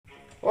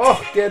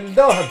Oh, dear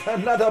Lord,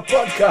 another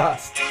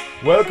podcast.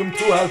 Welcome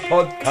to our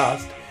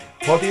podcast.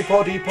 Poddy,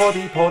 poddy,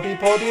 poddy, poddy,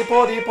 poddy,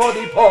 poddy,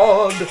 poddy,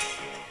 pod.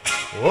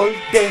 All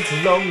day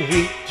long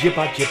we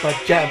jibber, jibber,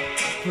 jab.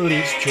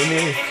 Please tune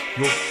in if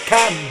you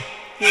can.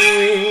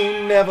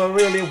 We never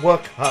really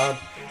work hard.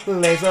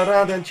 Laze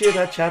around and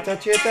chitter, chatter,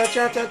 chitter,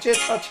 chatter,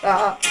 chitter,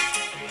 chat.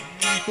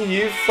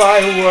 If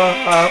I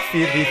were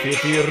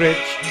filthy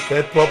rich,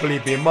 there'd probably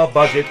be more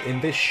budget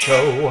in this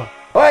show.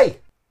 Oi!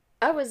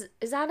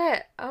 Is that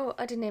it? Oh,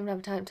 I didn't even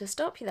have time to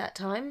stop you that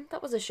time.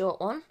 That was a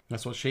short one.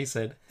 That's what she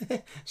said.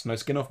 It's no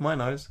skin off my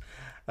nose.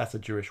 That's a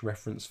Jewish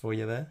reference for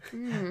you there.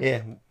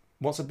 Yeah.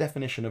 What's the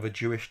definition of a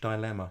Jewish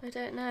dilemma? I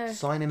don't know.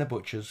 Sign in a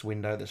butcher's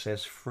window that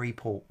says free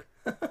pork.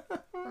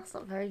 That's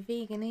not very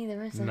vegan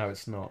either, is it? No,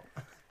 it's not.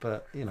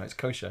 But, it's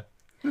kosher.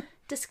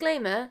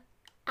 Disclaimer,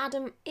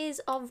 Adam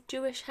is of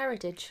Jewish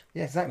heritage.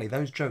 Yeah, exactly.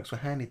 Those jokes were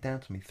handed down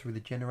to me through the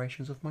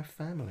generations of my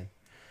family.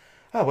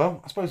 Oh,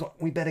 well, I suppose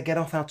we better get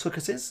off our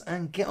tookuses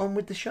and get on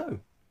with the show.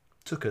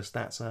 Tookus,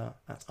 that's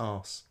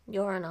arse.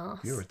 You're an arse.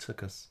 You're a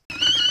tookus.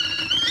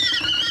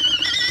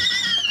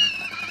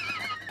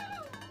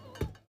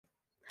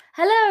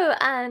 Hello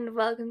and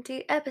welcome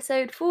to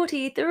episode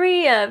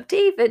 43 of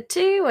Tea for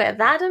Two with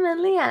Adam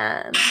and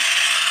Leanne.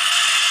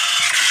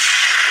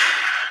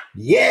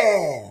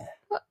 Yeah!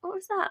 What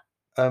was that?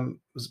 It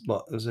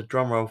was a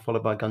drum roll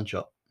followed by a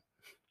gunshot.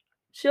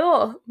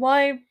 Sure.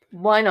 Why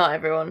not,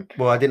 everyone?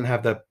 Well, I didn't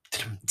have the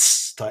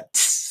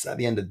at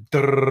the end of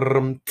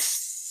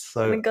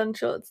so The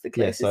gunshot's the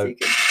closest so- you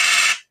can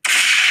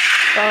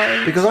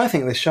find. because I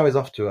think this show is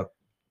off to a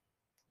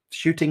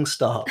shooting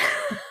start.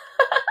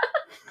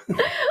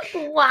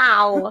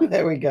 Wow.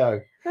 There we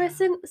go. Well,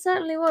 it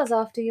certainly was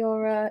after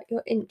your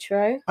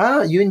intro.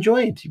 You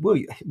enjoyed. Well,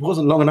 it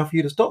wasn't long enough for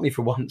you to stop me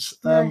for once.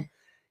 No.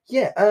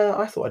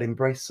 I thought I'd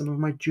embrace some of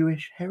my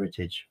Jewish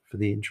heritage for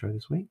the intro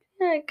this week.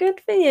 Yeah, good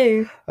for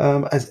you.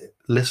 As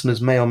listeners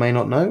may or may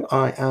not know,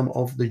 I am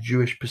of the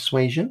Jewish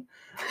persuasion.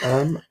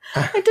 I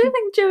don't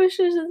think Jewish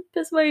is a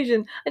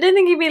persuasion. I don't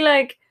think you'd be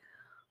like,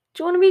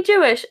 do you want to be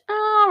Jewish?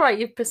 All right,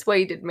 you've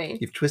persuaded me.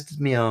 You've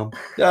twisted me arm.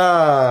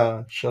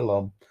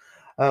 Shalom.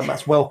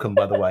 That's welcome,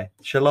 by the way.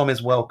 Shalom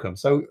is welcome.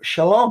 So,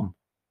 shalom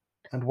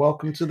and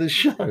welcome to the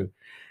show.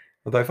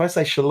 Although if I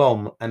say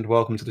shalom and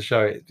welcome to the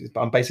show,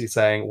 I'm basically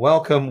saying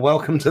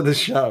welcome to the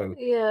show.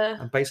 Yeah.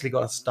 I've basically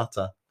got a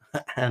stutter.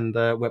 And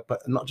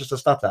but not just a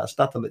stutter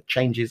that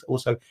changes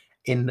also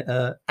in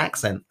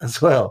accent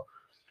as well.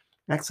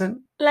 Accent?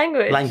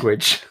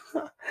 Language.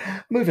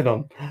 Moving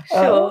on.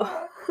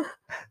 Sure.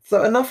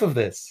 So enough of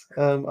this.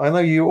 I know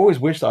you always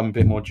wished I'm a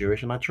bit more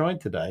Jewish, and I tried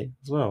today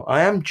as well.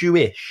 I am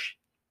Jewish,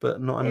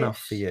 but not enough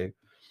for you.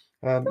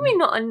 I mean,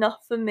 not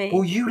enough for me.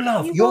 Well, you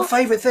love your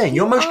favourite thing,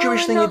 your most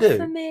Jewish thing you do.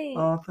 For me.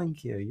 Oh,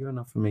 thank you. You're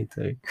enough for me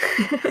too.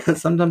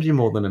 Sometimes you're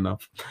more than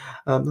enough.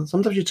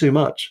 Sometimes you're too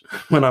much.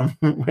 When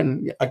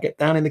I get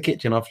down in the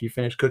kitchen after you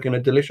finish cooking a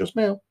delicious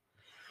meal,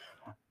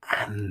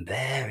 and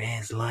there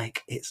is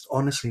it's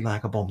honestly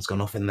like a bomb's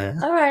gone off in there.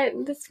 All right,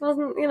 this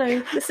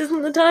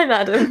isn't the time,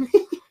 Adam.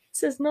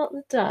 This is not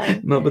the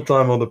time. Not the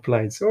time or the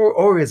place,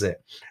 or is it?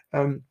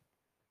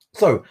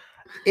 So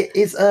it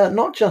is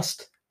not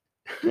just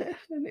an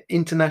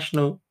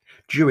International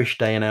Jewish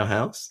Day in our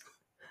house.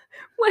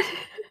 What?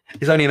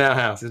 It's only in our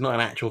house. It's not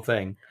an actual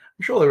thing.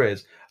 I'm sure there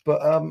is,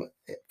 but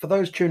for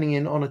those tuning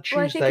in on a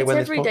Tuesday, I think it's when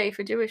every day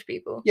for Jewish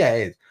people. Yeah,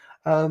 it is.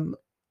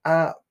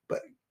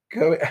 But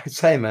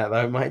saying that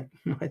though,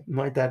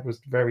 my dad was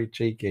very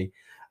cheeky.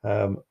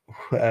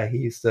 He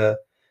used to.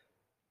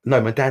 No,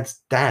 my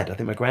dad's dad. I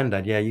think my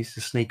granddad. Yeah, used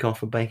to sneak off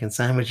for bacon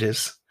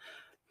sandwiches.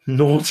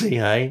 Naughty,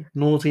 hey?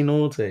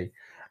 Naughty.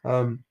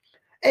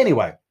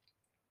 Anyway.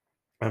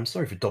 I'm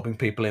sorry for dobbing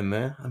people in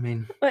there. I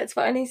mean, well, it's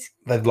fine.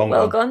 They've long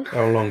gone.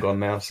 They're long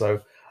gone now.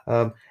 So,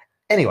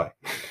 anyway.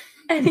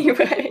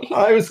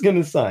 I was going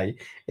to say,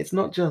 it's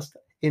not just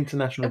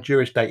International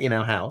Jewish Day in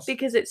our house.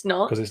 Because it's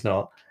not.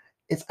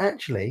 It's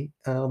actually,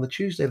 on the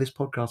Tuesday this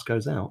podcast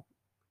goes out,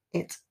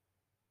 it's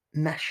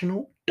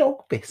National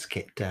Dog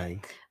Biscuit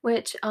Day.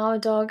 Which our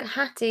dog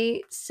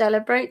Hattie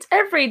celebrates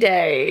every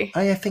day.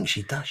 I think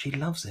she does. She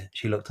loves it.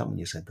 She looked up when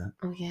you said that.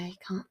 Oh, yeah, you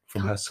can't.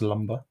 From her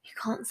slumber. You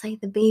can't say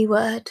the B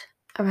word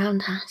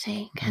around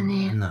Hattie, can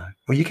you? No.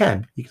 Well, you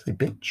can. You can say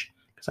bitch,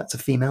 because that's a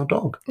female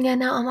dog. Yeah,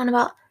 no, I'm on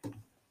about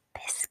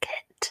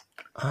biscuit.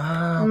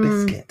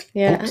 Biscuit.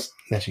 Yeah. Oops,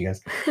 there she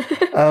goes.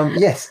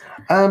 Yes.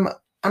 And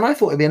I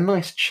thought it'd be a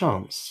nice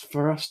chance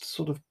for us to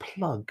sort of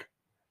plug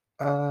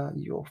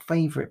your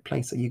favourite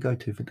place that you go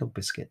to for dog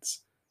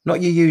biscuits.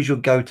 Not your usual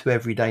go-to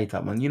everyday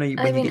type one. When you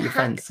get your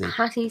fancy.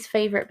 Hattie's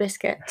favourite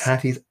biscuits.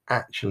 Hattie's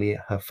actually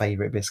her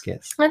favourite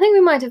biscuits. I think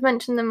we might have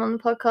mentioned them on the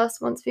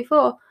podcast once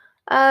before.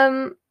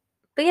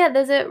 But yeah,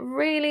 there's a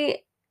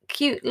really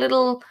cute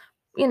little,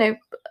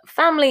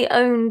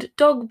 family-owned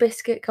dog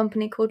biscuit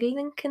company called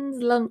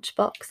Lincoln's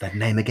Lunchbox. That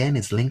name again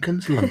is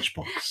Lincoln's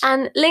Lunchbox.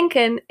 And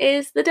Lincoln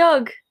is the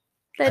dog.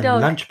 Their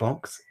dog.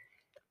 Lunchbox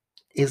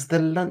is the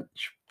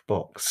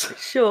lunchbox.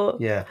 Sure.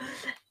 Yeah.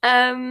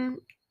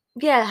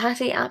 Yeah,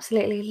 Hattie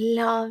absolutely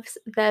loves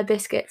their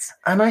biscuits.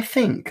 And I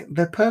think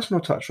the personal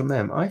touch from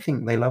them, I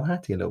think they love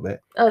Hattie a little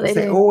bit. Oh, Because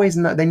they they do. always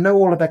know, they know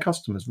all of their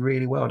customers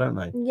really well, don't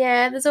they?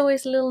 Yeah, there's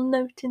always a little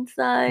note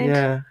inside.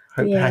 Yeah.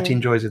 Hope Yeah. Hattie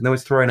enjoys it. They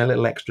always throw in a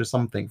little extra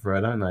something for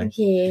her, don't they?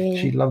 Yeah.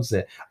 She loves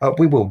it.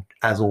 We will,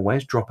 as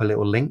always, drop a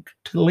little link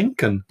to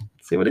Lincoln.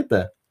 See what I did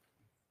there?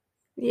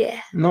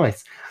 Yeah.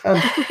 Nice. Well,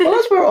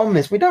 as we're on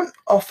this, we don't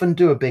often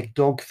do a big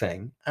dog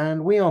thing,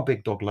 and we are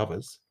big dog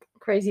lovers.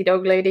 Crazy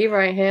dog lady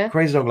right here.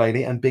 Crazy dog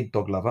lady and big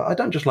dog lover. I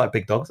don't just like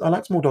big dogs. I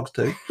like small dogs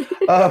too.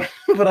 But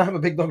I'm a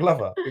big dog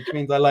lover, which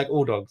means I like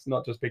all dogs,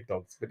 not just big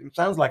dogs. But it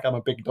sounds like I'm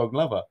a big dog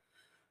lover.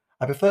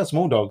 I prefer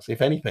small dogs,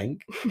 if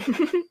anything.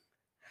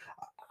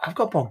 I've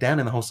got bogged down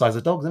in the whole size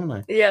of dogs, haven't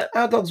I? Yeah.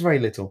 Our dog's very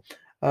little.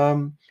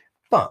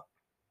 But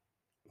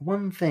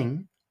one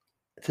thing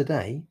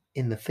today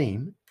in the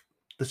theme,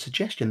 the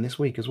suggestion this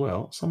week as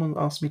well, someone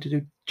asked me to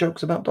do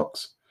jokes about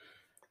dogs.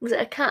 Was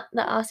it a cat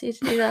that asked you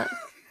to do that?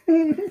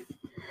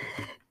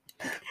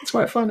 It's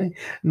quite funny.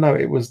 No,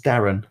 it was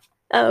Darren.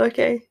 Oh,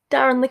 okay.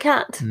 Darren the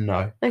cat.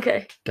 No,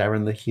 Okay.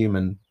 Darren the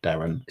human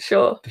Darren.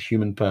 Sure. The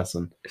human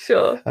person.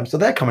 Sure. So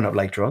they're coming up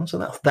later on. So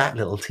that's that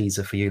little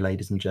teaser for you,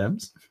 ladies and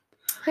germs.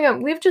 Hang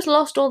on, we've just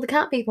lost all the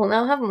cat people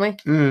now, haven't we?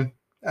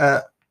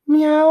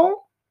 Meow.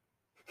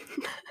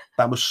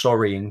 That was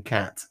sorry in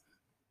cat.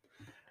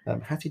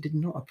 Hattie did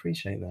not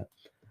appreciate that.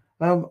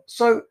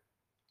 So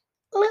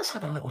let's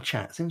have a little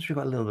chat. Since we've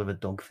got a little bit of a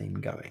dog theme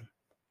going,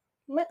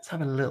 let's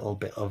have a little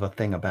bit of a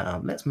thing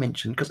about let's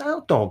mention, because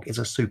our dog is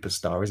a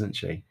superstar, isn't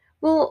she?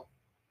 Well,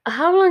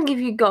 how long have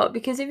you got?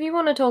 Because if you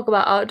want to talk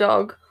about our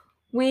dog,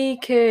 we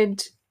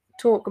could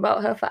talk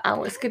about her for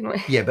hours, couldn't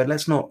we? Yeah, but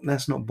let's not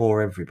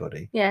bore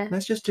everybody. Yeah.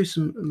 Let's just do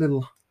some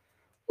little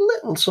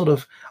sort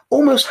of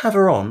almost have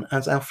her on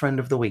as our friend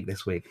of the week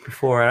this week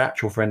before our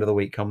actual friend of the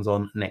week comes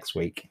on next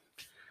week.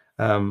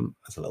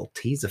 That's a little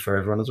teaser for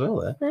everyone as well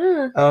there.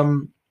 Yeah.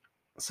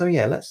 So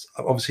yeah, let's.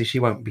 Obviously, she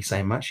won't be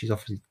saying much. She's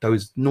obviously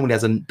normally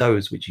has a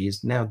doze, which she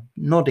is now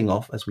nodding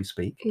off as we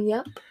speak.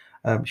 Yep.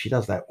 She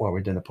does that while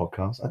we're doing a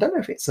podcast. I don't know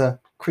if it's a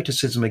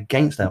criticism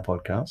against our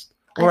podcast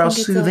or our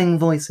soothing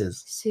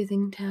voices.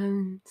 Soothing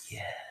tones.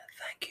 Yeah,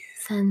 thank you.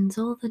 Sends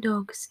all the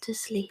dogs to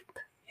sleep.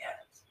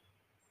 Yes.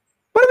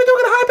 What are we doing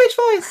in a high-pitched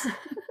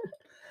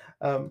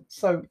voice?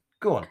 So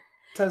go on,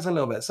 tell us a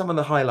little bit. Some of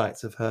the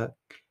highlights of her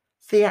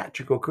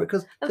theatrical career.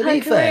 Because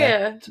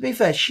to be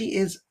fair, she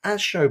is as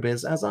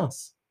showbiz as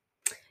us.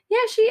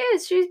 Yeah, she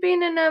is. She's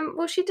been in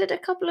well, she did a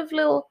couple of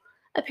little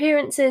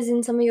appearances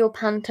in some of your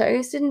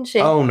pantos, didn't she?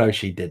 Oh no,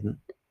 she didn't.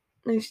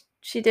 No,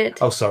 she did.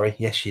 Oh, sorry.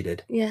 Yes, she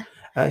did. Yeah.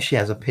 She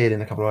has appeared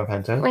in a couple of our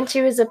pantos. When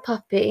she was a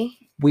puppy.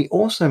 We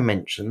also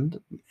mentioned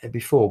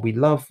before, we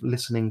love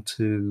listening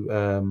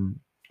to,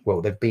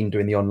 well, they've been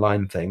doing the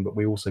online thing, but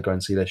we also go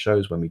and see their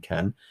shows when we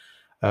can.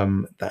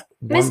 That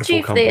wonderful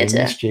Mischief company, Theatre.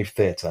 Mischief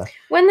Theatre.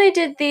 When they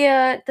did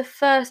the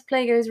first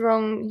Play Goes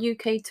Wrong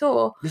UK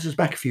tour. This was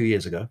back a few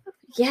years ago.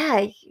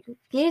 Yeah,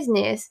 years and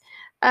years.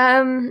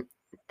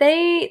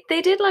 They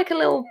did like a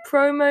little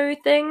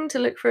promo thing to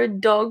look for a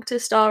dog to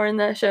star in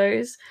their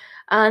shows,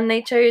 and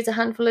they chose a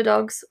handful of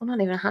dogs, well,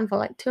 not even a handful,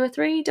 like 2 or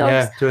 3 dogs.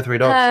 Yeah, 2 or 3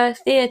 dogs.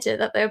 Per theatre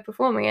that they were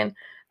performing in.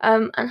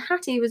 And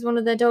Hattie was one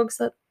of their dogs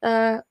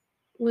that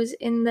was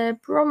in their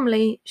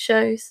Bromley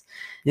shows.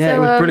 Yeah, so, it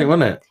was brilliant,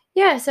 wasn't it?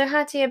 Yeah, so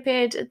Hattie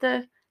appeared at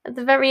the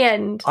very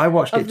end. I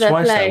watched it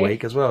twice play. that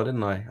week as well,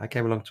 didn't I? I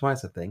came along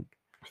twice, I think.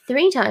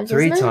 3 times.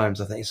 3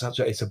 times, I think.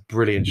 It's a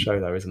brilliant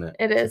show, though, isn't it?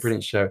 It is. It's a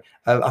brilliant show.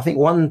 I think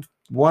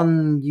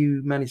one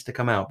you managed to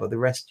come out, but the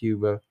rest you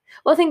were.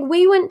 Well, I think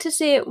we went to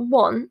see it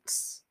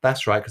once.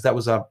 That's right, because that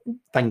was a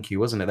thank you,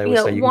 wasn't it? They would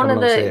say you one can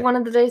come of along and see it. One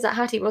of the days that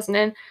Hattie wasn't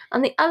in,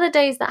 and the other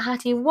days that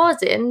Hattie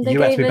was in, they you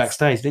gave had to be us,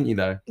 backstage, didn't you?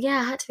 Though.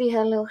 Yeah, I had to be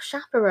her little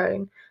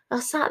chaperone. I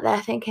sat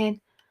there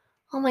thinking,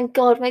 "Oh my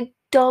god, my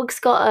dog's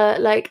got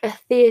a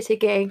theatre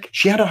gig."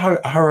 She had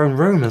her own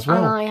room as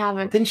well. And I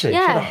haven't, didn't she? Yeah,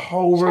 she had a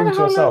whole room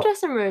to herself,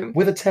 dressing room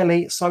with a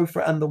telly,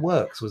 sofa, and the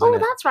works. Wasn't it? Oh,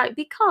 that's right,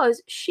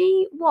 because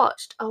she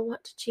watched. Oh,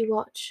 what did she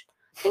watch?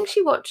 I think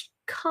she watched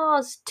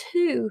Cars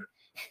 2.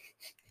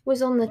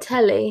 Was on the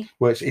telly.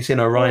 Well, it's in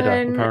a rider,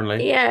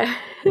 apparently. Yeah,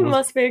 it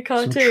must be a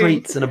cartoon. Some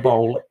treats in a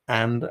bowl,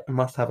 and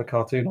must have a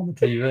cartoon on the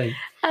TV.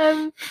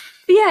 But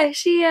yeah,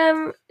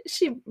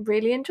 she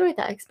really enjoyed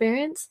that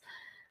experience,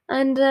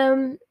 and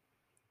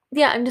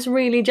yeah, I'm just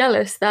really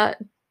jealous that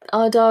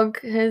our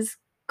dog has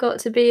got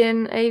to be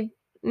in a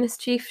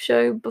Mischief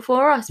show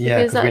before us.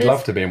 Yeah, because we'd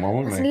love to be in one,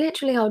 wouldn't we? It's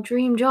literally our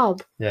dream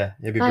job. Yeah,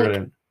 it'd be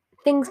brilliant.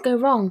 Things go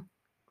wrong.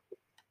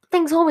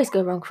 Things always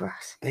go wrong for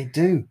us. They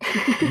do,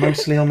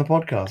 mostly on the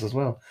podcast as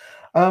well.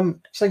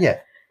 So yeah,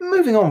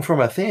 moving on from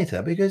her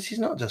theatre, because she's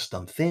not just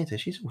done theatre.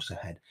 She's also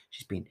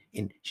she's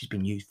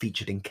been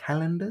featured in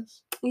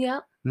calendars. Yeah.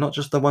 Not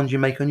just the ones you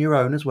make on your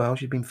own as well.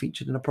 She's been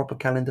featured in a proper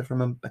calendar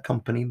from a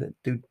company that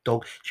do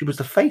dog. She was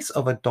the face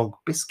of a dog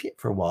biscuit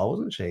for a while,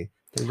 wasn't she?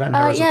 They ran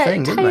her as a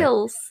thing, didn't they?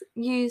 Tails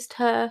used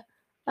her.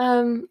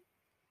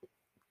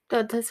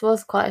 God, this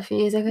was quite a few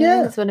years ago.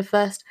 Yeah. That's when it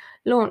first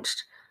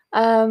launched.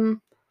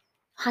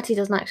 Hattie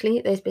doesn't actually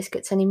eat those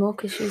biscuits anymore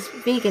because she's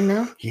vegan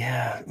now.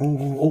 Yeah,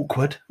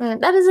 awkward.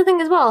 That is the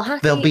thing as well.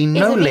 Hattie There'll be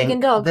no is a link. vegan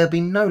dog. There'll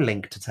be no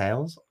link to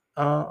Tails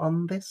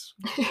on this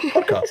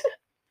podcast.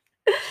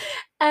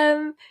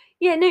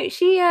 Yeah, no,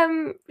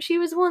 she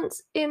was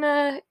once in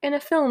a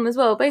film as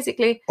well,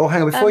 basically. Oh,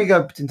 hang on, before you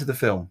go into the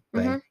film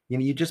thing,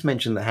 Mhm. you just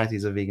mentioned that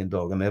Hattie's a vegan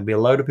dog, and there'll be a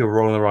load of people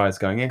rolling their eyes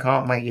going, you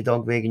can't make your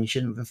dog vegan, you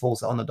shouldn't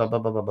enforce it on the dog, blah,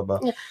 blah, blah, blah, blah.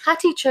 Yeah,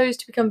 Hattie chose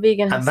to become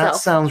vegan And that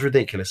herself. sounds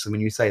ridiculous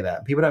when you say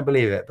that. People don't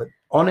believe it, but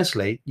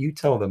honestly, you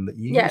tell them that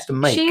you used to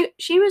make...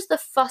 She was the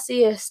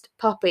fussiest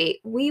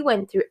puppy. We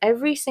went through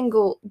every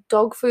single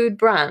dog food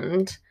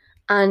brand,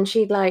 and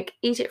she'd like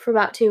eat it for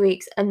about 2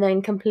 weeks and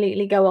then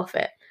completely go off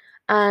it.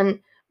 And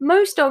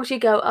most dogs, you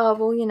go, oh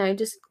well,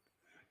 just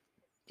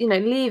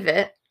leave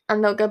it,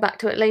 and they'll go back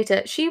to it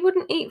later. She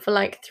wouldn't eat for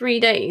like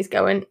 3 days,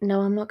 going, no,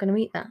 I'm not going to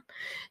eat that.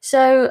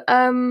 So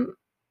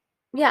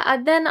yeah,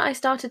 then I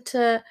started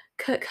to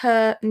cook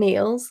her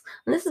meals,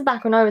 and this is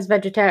back when I was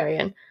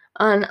vegetarian,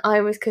 and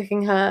I was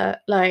cooking her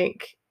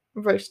like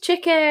roast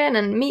chicken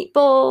and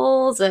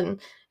meatballs,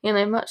 and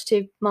much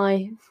to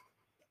my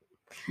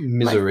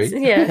misery.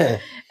 Yeah.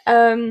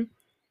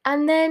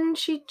 And then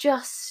she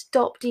just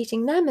stopped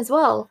eating them as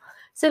well.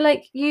 So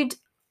like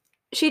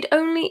she'd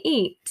only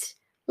eat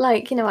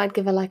like, I'd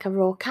give her like a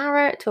raw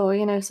carrot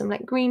or, some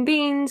like green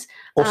beans.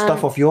 Or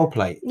stuff off your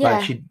plate. Yeah.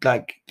 Like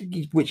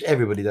she'd which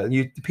everybody does.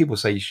 People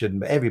say you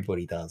shouldn't, but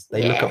everybody does.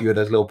 They look Yeah. up you with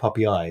those little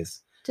puppy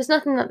eyes. Just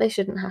nothing that they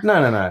shouldn't have.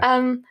 No.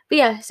 But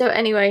yeah, so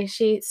anyway,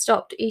 she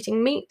stopped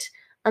eating meat,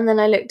 and then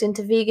I looked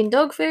into vegan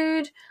dog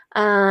food,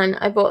 and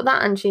I bought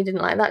that, and she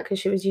didn't like that because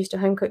she was used to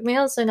home cooked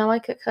meals. So now I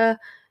cook her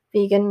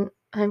vegan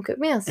home cooked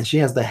meals. And she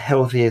has the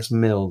healthiest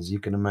meals you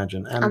can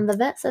imagine. And the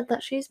vet said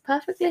that she's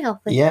perfectly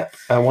healthy. Yep,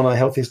 one of the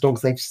healthiest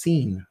dogs they've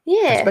seen.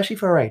 Yeah. Especially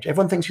for her age.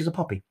 Everyone thinks she's a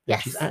puppy.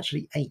 Yes. She's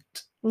actually 8.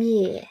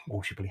 Yeah.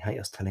 Oh, she'll probably hate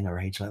us telling her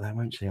age like that,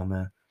 won't she, on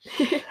there?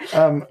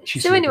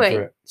 She's So anyway,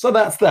 through it. So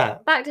that's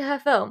that. Back to her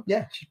film.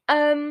 Yeah.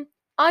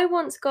 I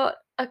once got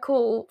a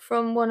call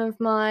from one of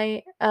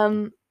my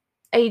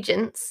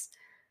agents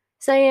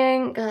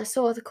saying, I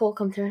saw the call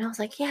come through, and I was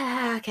like,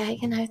 yeah, okay,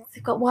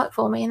 they've got work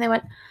for me. And they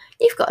went,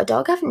 you've got a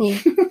dog, haven't you?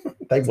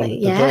 They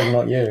wanted the dog,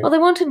 not you. Well, they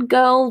wanted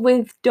girl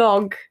with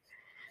dog.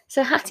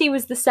 So Hattie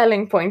was the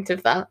selling point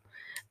of that.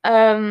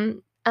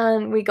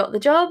 And we got the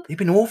job. It'd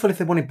been awful if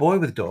they wanted boy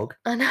with dog.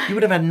 I know. You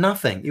would have had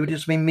nothing. It would have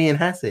just been me and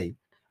Hattie.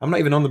 I'm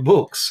not even on the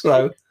books,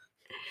 so...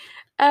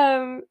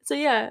 So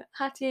yeah,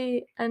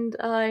 Hattie and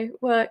I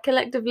were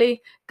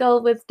collectively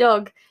girl with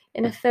dog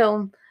in a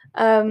film.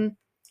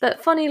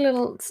 That funny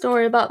little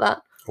story about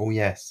that. Oh,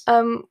 yes.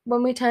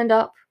 When we turned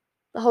up,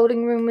 the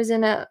holding room was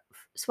in a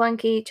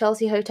swanky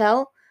Chelsea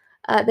hotel.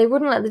 They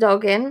wouldn't let the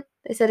dog in.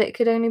 They said it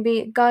could only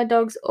be guide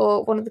dogs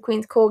or one of the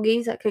Queen's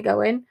corgis that could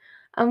go in.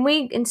 And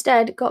we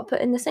instead got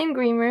put in the same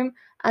green room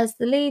as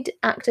the lead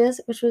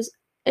actors, which was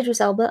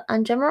Idris Elba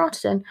and Gemma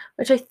Arterton,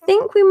 which I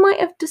think we might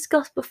have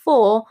discussed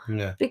before.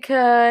 Yeah.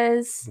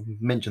 Because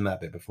We've mentioned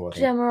that bit before.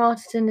 Gemma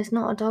Arterton is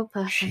not a dog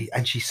person.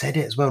 She said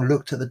it as well,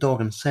 looked at the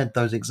dog and said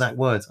those exact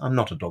words. I'm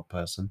not a dog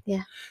person.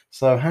 Yeah.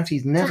 So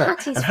Hattie's never...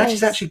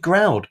 Hattie's actually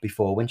growled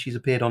before when she's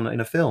appeared in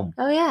a film.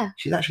 Oh, yeah.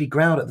 She's actually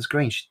growled at the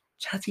screen.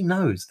 Hattie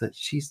knows that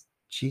she's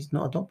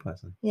not a dog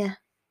person. Yeah.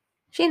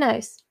 She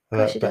knows.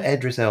 But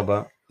Idris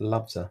Elba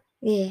loves her.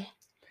 Yeah.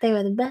 They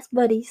were the best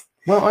buddies.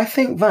 Well, I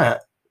think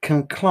that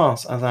can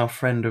class as our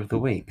friend of the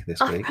week this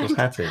week, was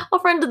Hattie. Our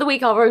friend of the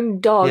week, our own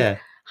dog. Yeah.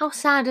 How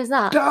sad is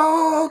that?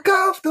 Dog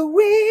of the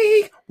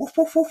week! Woof,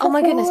 woof, woof, Oh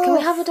my goodness, can we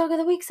woof. have a dog of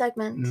the week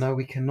segment? No,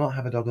 we cannot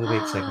have a dog of the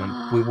week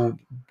segment.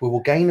 We will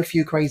gain a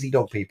few crazy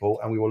dog people,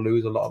 and we will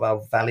lose a lot of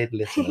our valid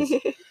listeners.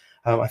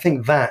 I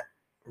think that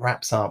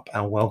wraps up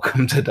our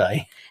welcome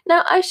today.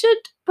 Now, I should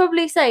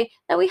probably say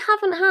that we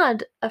haven't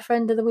had a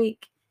friend of the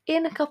week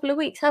in a couple of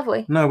weeks, have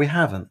we? No, we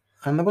haven't.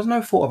 And there was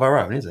no fault of our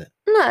own, is it?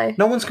 No.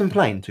 No one's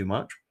complained too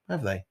much,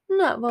 have they?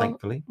 No, well,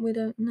 thankfully. We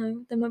don't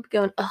know. They might be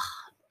going,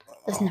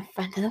 there's no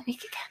friend of the week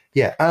again.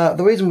 Yeah,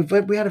 the reason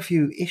we had a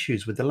few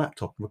issues with the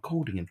laptop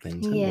recording and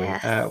things, haven't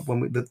Yes. we?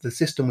 When the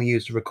system we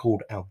use to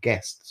record our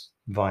guests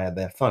via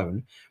their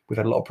phone, we've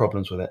had a lot of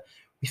problems with it.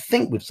 We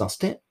think we've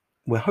sussed it.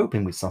 We're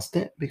hoping we've sussed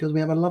it because we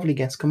have a lovely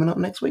guest coming up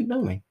next week,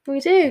 don't we?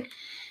 We do.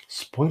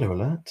 Spoiler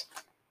alert.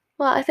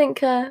 Well, I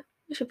think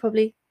we should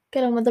probably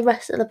get on with the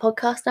rest of the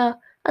podcast now.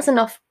 That's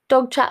enough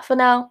dog chat for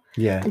now.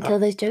 Yeah. Until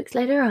those jokes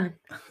later on.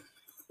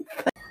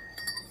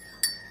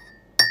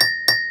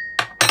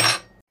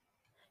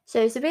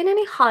 So, has there been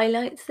any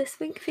highlights this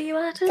week for you,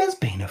 Adam? There's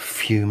been a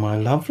few, my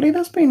lovely.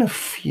 There's been a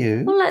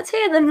few. Well, let's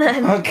hear them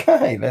then.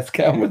 Okay, let's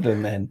get on with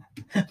them then.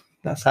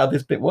 That's how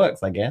this bit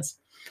works, I guess.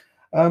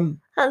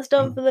 That's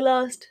done for the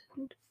last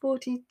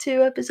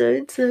 42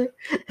 episodes. So.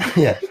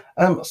 Yeah.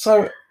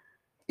 So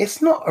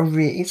it's not a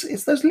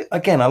it's those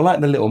again. I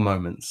like the little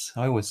moments.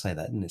 I always say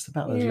that, and it's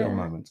about those little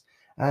moments.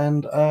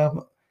 And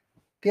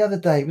the other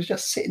day, it was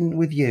just sitting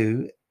with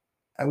you.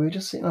 And we were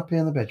just sitting up here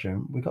in the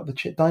bedroom. We got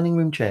the dining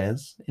room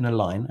chairs in a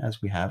line,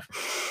 as we have.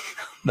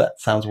 That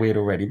sounds weird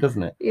already,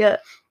 doesn't it? Yeah.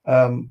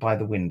 By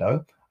the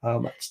window.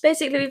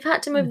 Basically, we've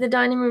had to move the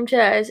dining room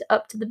chairs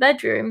up to the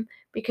bedroom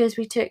because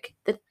we took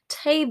the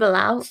table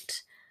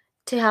out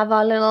to have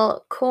our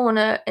little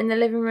corner in the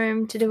living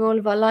room to do all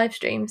of our live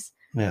streams.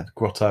 Yeah, the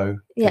grotto.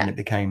 Yeah. Then it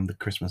became the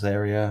Christmas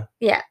area.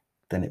 Yeah.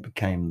 Then it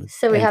became the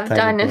So we have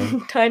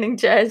entertainment dining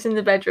chairs in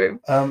the bedroom.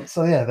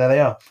 So yeah, there they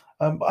are.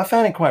 But I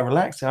found it quite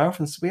relaxing.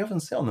 We often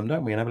sit on them,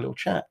 don't we, and have a little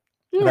chat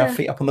with our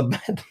feet up on the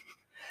bed.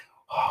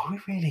 Oh, we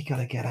really got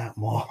to get out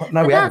more.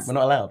 No, we haven't. We're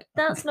not allowed.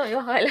 That's not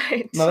your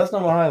highlight. No, that's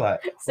not my highlight.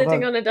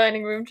 Sitting on a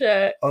dining room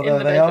chair. Although in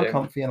the they bedroom. are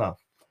comfy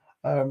enough.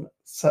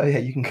 So yeah,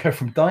 you can go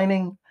from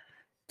dining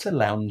to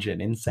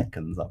lounging in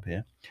seconds up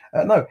here.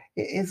 No,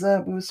 it is.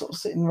 We were sort of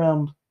sitting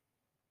around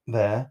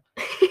there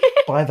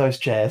by those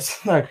chairs.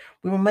 No,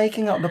 we were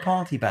making up the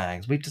party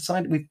bags. We've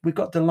decided we've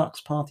got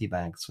deluxe party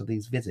bags for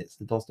these visits,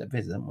 the doorstep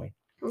visits, haven't we?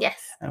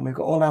 Yes. And we've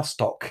got all our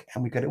stock,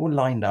 and we've got it all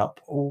lined up,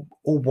 all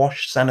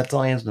washed,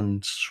 sanitized,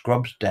 and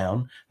scrubbed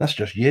down. That's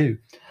just you.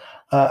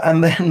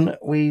 And then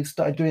we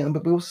started doing them,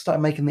 but we also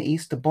started making the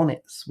Easter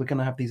bonnets. We're going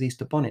to have these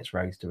Easter bonnets for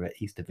our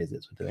Easter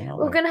visits we're doing, aren't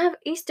we? We're going to have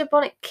Easter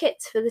bonnet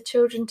kits for the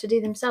children to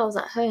do themselves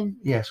at home.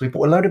 Yeah, so we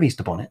bought a load of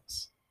Easter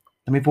bonnets.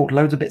 Then we bought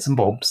loads of bits and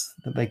bobs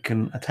that they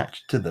can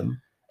attach to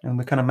them. And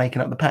we're kind of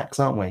making up the packs,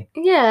 aren't we?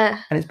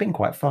 Yeah. And it's been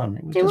quite fun.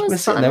 We're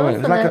sitting there,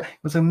 wasn't it? It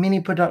was a mini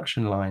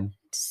production line.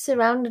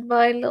 Surrounded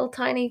by little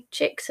tiny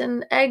chicks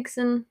and eggs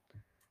and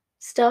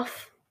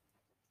stuff.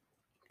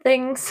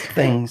 Things.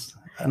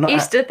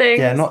 Easter things.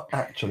 Yeah, not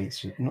actual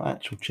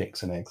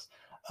chicks and eggs.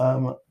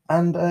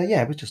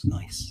 Yeah, it was just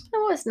nice. It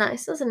was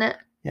nice, wasn't it?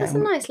 Yeah, That's a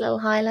nice little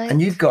highlight.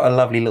 And you've got a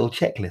lovely little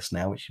checklist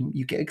now, which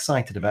you get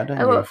excited about, don't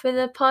you? What, for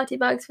the party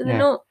bags for the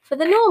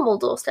normal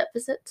doorstep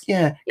visits?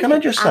 Yeah. Can I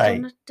just say,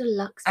 on a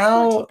deluxe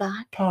our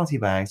party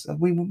bags.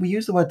 We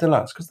use the word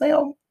deluxe because they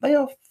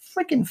are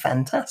freaking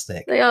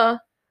fantastic. They are.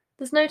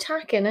 There's no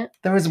tack in it.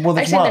 There's one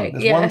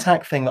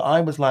tack thing that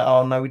I was like,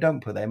 oh no, we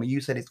don't put them. And you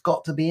said it's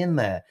got to be in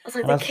there. I was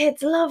like, the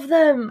kids love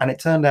them. And it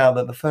turned out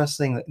that the first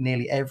thing that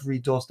nearly every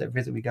doorstep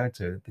visit we go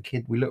to,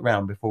 we look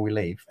round before we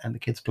leave, and the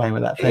kids playing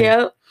with that thing.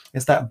 Yeah.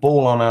 It's that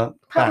ball on a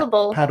paddle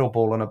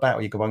ball on a bat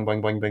where you go boing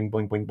boing boing boing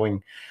boing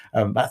boing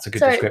boing. That's a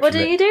good description. What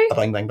do you do?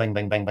 Bang bang bang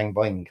bang bang bang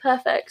bang.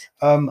 Perfect.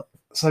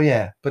 So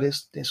yeah, but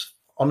it's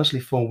honestly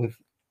full with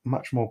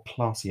much more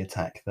classy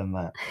attack than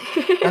that.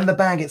 And the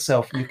bag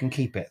itself, you can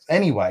keep it.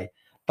 Anyway,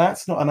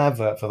 that's not an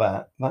advert for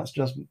that. That's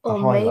just a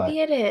highlight. Or maybe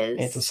it is.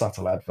 It's a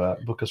subtle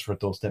advert. Book us for a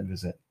doorstep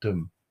visit.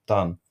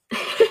 Done.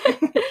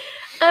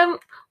 Well,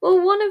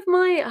 one of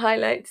my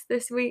highlights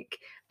this week.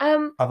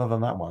 Other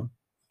than that one.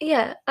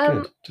 Yeah.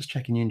 Good. Just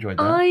checking you enjoyed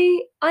that.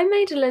 I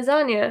made a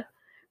lasagna,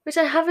 which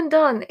I haven't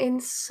done in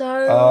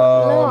so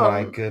long. Oh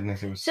my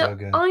goodness, it was so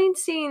good. I'd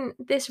seen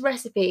this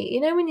recipe, you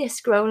know, when you're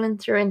scrolling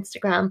through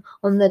Instagram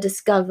on the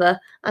Discover,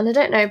 and I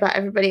don't know about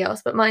everybody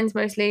else, but mine's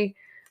mostly,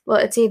 well,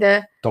 it's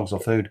either dogs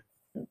or food.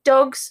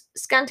 Dogs,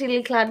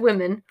 scantily clad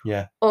women,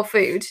 yeah, or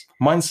food.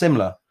 Mine's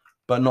similar,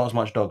 but not as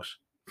much dogs.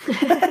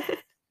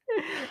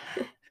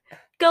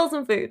 Girls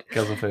and food.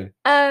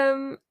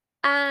 And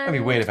that'd be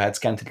weird if I had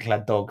scantily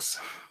clad dogs.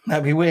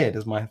 That'd be weird,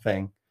 is my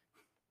thing.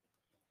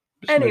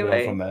 Just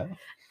anyway, from there.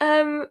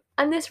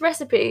 And this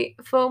recipe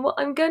for what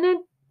I'm gonna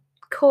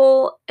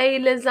call a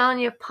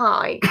lasagna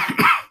pie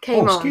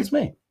came on. Excuse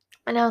me.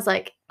 And I was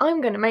like,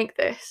 I'm gonna make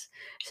this.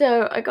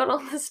 So I got all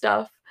the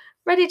stuff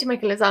ready to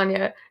make a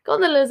lasagna,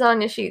 got the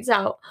lasagna sheets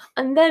out,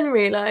 and then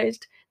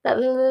realised that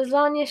the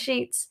lasagna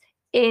sheets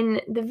in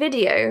the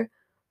video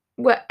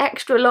were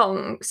extra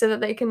long so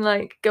that they can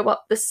like go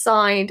up the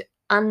side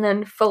and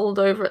then fold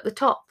over at the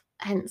top.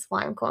 Hence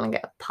why I'm calling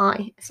it a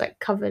pie. It's like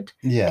covered.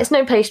 Yeah. It's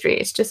no pastry,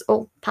 it's just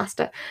all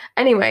pasta.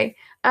 Anyway,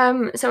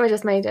 so I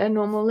just made a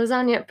normal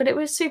lasagna, but it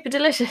was super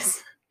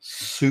delicious.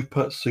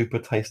 Super, super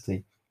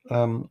tasty.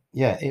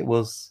 Yeah, it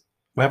was.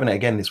 We're having it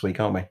again this week,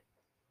 aren't we?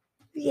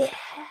 Yeah.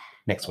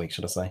 Next week,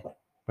 should I say?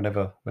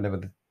 Whenever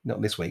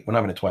not this week. We're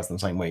not having it twice in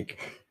the same week.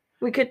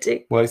 We could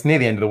do. Well, it's near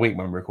the end of the week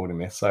when we're recording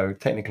this, so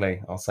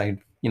technically I'll say,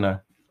 we can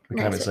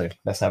have it soon.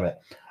 Let's have it.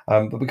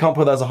 But we can't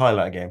put that as a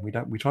highlight again. We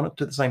try not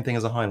to do the same thing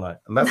as a highlight.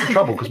 And that's the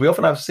trouble, because we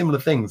often have similar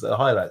things that are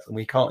highlights and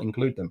we can't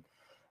include them.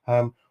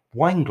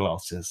 Wine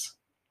glasses.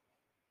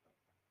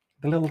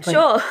 The little thing.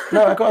 Sure.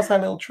 No, I got us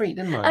that little treat,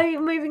 didn't I? Are you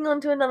moving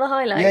on to another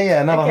highlight?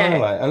 Yeah, another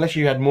highlight. Unless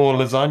you had more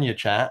lasagna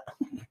chat.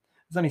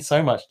 There's only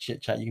so much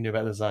chit chat you can do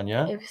about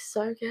lasagna. It was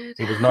so good.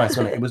 It was nice,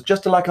 wasn't it? It was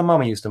just like a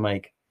mummy used to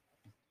make.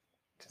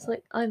 Just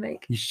like I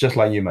make. It's just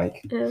like you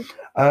make. Yeah.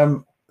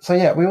 So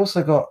yeah, we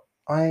also got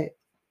a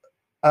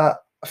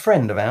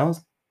friend of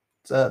ours,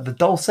 the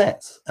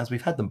Dolcettes, as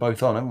we've had them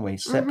both on, haven't we?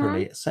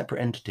 Separately,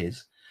 separate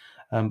entities,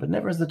 but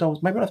never as the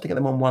Dolls. Maybe we'll have to get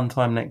them on one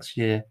time next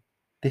year.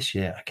 This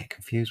year, I get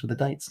confused with the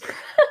dates.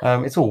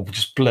 It's all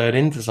just blurred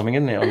into something,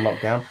 isn't it? On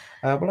lockdown,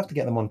 we'll have to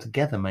get them on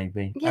together,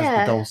 maybe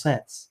as the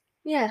Dolcettes.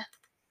 Yeah.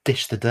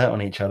 Dish the dirt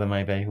on each other,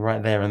 maybe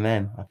right there and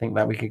then. I think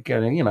that we could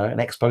get, an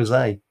expose.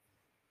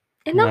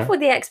 Enough with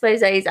the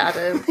exposés,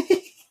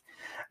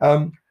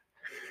 Adam.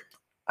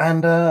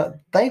 And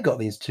they've got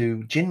these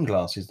two gin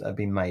glasses that have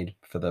been made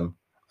for them.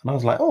 And I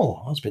was like,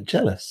 oh, I was a bit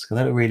jealous because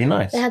they look really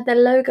nice. They had their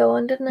logo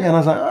on, didn't it? Yeah, and I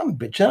was like, I'm a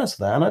bit jealous of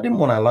that. And I didn't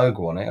want our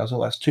logo on it. I was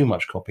like, that's too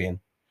much copying.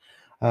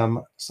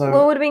 So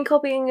Well, would have been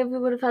copying if we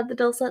would have had the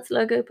Dulcets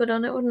logo put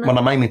on it, wouldn't it? well,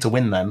 I'm aiming to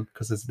win them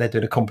because they're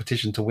doing a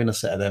competition to win a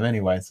set of them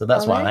anyway. So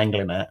that's what I'm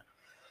angling at.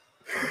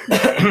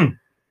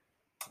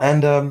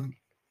 And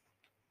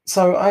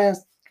so I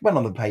went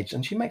on the page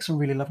and she makes some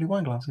really lovely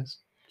wine glasses.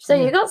 So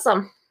you got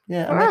some.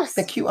 Yeah, for us.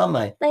 they're cute, aren't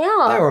they? They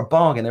are. They're a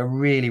bargain. They're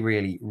really,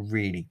 really,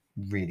 really,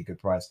 really good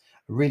price.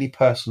 Really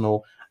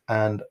personal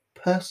and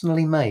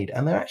personally made.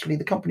 And they're actually,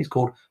 the company's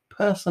called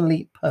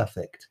Personally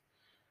Perfect.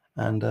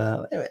 And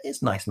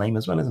it's a nice name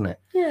as well, isn't it?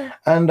 Yeah.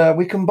 And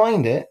we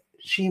combined it.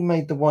 She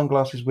made the wine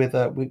glasses with,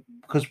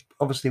 because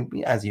obviously,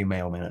 as you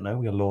may or may not know,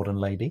 we are Lord and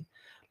Lady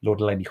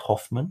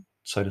Hoffman,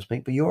 so to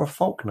speak. But you're a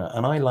Faulkner,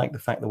 and I like the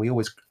fact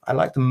that I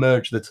like to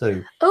merge the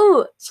two.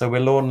 Oh. So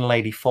we're Lord and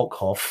Lady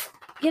Folkhoff.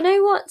 You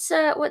know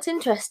what's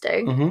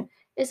interesting? Mm-hmm.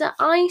 Is that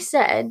I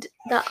said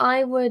that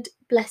I would,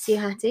 bless you,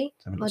 Hattie,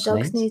 my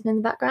dog sneezing in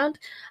the background.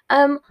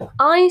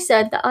 I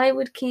said that I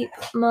would keep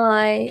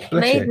my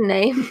maiden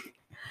name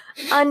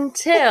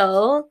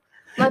until...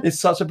 It's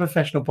such a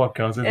professional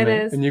podcast, isn't it?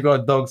 It is. And you've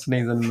got a dog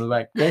sneezing in the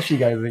back. There she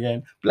goes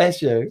again.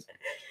 Bless you.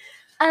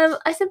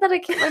 I said that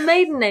I'd keep my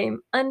maiden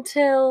name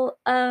until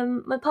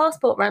my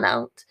passport ran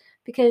out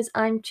because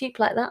I'm cheap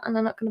like that and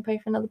I'm not going to pay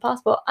for another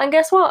passport. And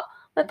guess what?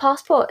 My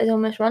passport is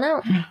almost run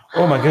out.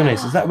 Oh my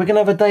goodness. Is that we're going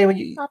to have a day where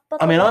you...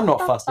 I mean, I'm not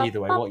fussed either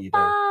way what you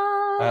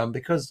do.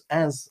 Because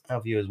as our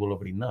viewers will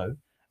already know,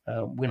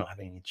 we're not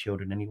having any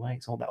children anyway.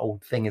 It's all that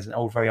old thing, isn't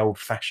it? Very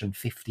old-fashioned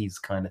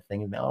 50s kind of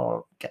thing.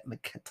 Oh,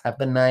 have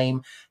the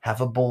name,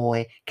 have a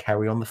boy,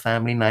 carry on the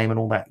family name and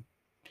all that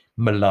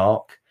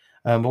malark.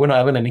 But we're not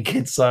having any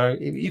kids, so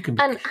you can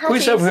call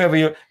yourself whoever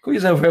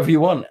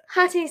you want.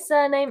 Hattie's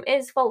surname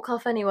is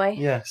Folkhoff anyway.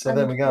 Yeah, so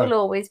there we go. Will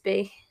always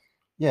be.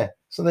 Yeah,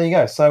 so there you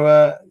go. So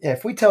yeah,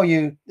 if we tell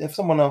you, if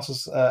someone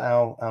else's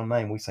our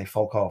name, we say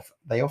Folkhoff,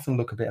 they often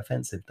look a bit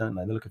offensive, don't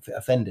they? They look a bit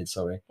offended.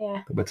 Sorry.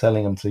 Yeah. But we're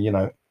telling them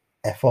to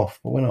F off,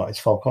 but we're not.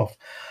 It's Folkhoff.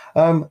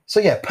 So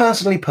yeah,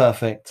 personally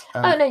perfect.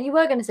 Oh no, you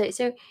were going to say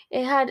so.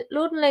 It had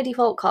Lord and Lady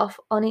Folkhoff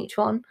on each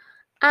one,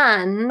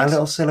 and a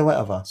little silhouette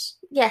of us.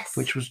 Yes.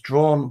 Which was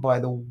drawn by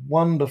the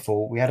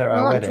wonderful. We had her at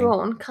our wedding.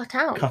 Drawn, cut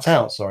out. Cut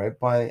out. Sorry,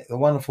 by the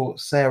wonderful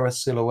Sarah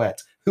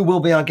Silhouette, who will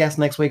be our guest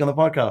next week on the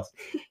podcast.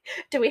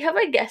 Do we have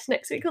a guest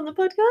next week on the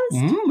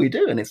podcast? We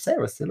do, and it's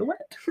Sarah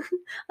Silhouette.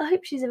 I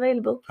hope she's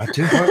available. I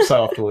do hope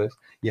so after this.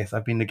 Yes,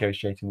 I've been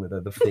negotiating with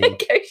her the fee.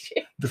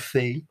 The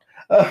fee.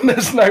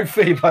 There's no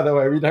fee, by the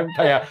way. We don't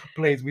pay our.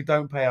 Please, we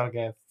don't pay our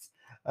guests.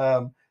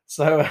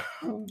 So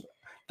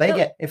they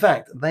get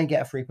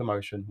a free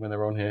promotion when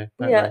they're on here.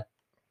 Don't they?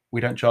 We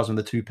don't charge them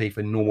the 2p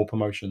for normal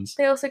promotions.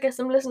 They also get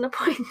some listener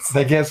points.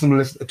 They get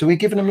some Do we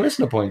give them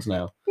listener points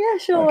now? Yeah,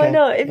 sure. Okay. Why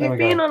not? If you've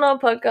been on our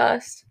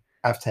podcast,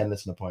 I have 10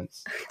 listener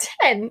points.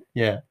 10?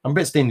 Yeah, I'm a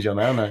bit stingy on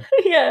that, aren't I?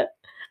 Yeah,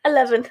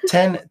 11.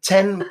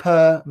 10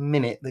 per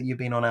minute that you've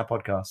been on our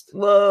podcast.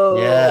 Whoa.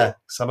 Yeah,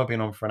 some have been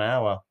on for an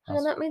hour.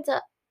 And that means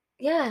that,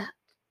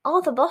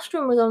 Arthur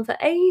Bostrom was on for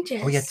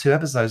ages. Oh, he had 2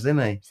 episodes, didn't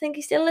he? I think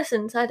he still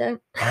listens. I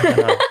don't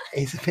know.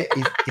 He's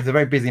a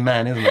very busy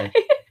man, isn't he?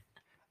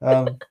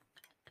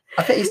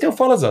 I think he still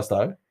follows us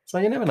though, so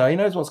you never know. He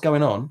knows what's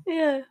going on.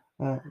 Yeah.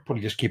 Probably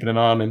just keeping an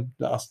eye on him,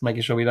 us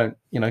making sure we don't,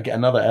 get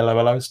another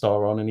LOLO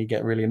star on, and he'd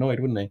get really annoyed,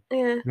 wouldn't he?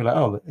 Yeah. He'd be like,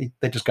 oh,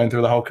 they're just going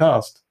through the whole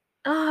cast.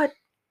 Oh,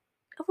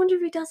 I wonder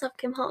if he does have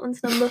Kim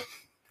Hartman's number.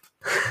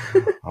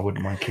 I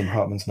wouldn't mind Kim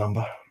Hartman's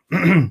number.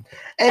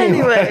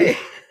 Anyway.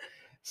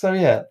 So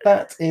yeah,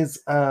 that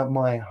is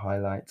my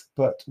highlight.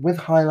 But with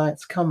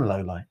highlights come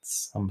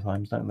lowlights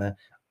sometimes, don't there?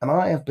 And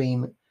I have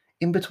been,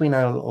 in between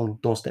our little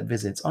doorstep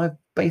visits, I've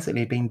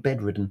basically been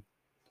bedridden.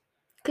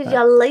 Because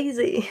you're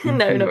lazy.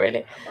 No, not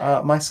really.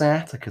 My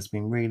sciatica's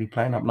been really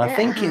playing up. And I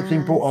think it's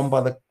been brought on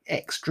by the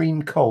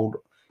extreme cold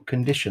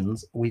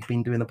conditions we've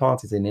been doing the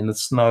parties in the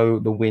snow,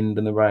 the wind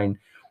and the rain.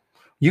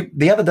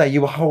 The other day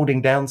you were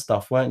holding down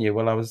stuff, weren't you?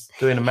 While I was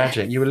doing a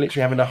magic. You were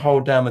literally having to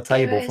hold down the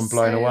table from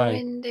blowing away.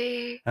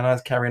 Windy. And I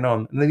was carrying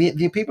on. And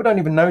the people don't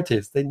even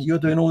notice that you're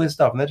doing all this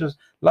stuff. And they're just,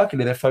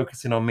 luckily they're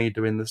focusing on me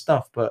doing the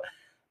stuff. But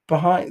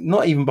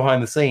not even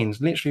behind the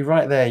scenes, literally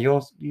right there,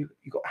 you've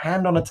got a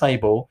hand on a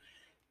table,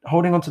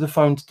 holding onto the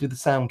phone to do the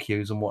sound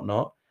cues and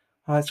whatnot.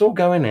 It's all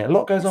going in. A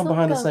lot goes on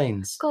behind the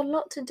scenes. Got a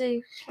lot to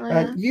do.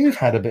 You've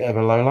had a bit of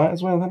a low light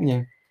as well, haven't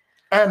you?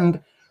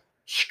 And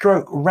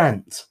stroke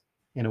rant,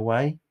 in a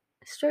way.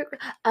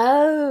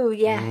 Oh,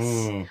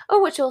 yes.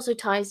 Oh, which also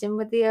ties in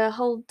with the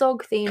whole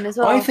dog theme as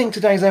well. I think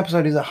today's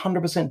episode is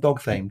 100% dog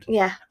themed.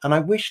 Yeah. And I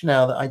wish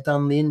now that I'd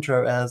done the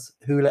intro as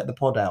Who Let the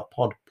Pod Out?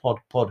 Pod,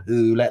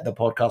 who let the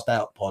podcast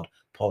out? Pod,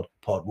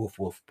 woof,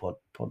 woof, pod,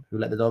 who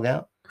let the dog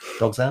out?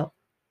 Dogs out?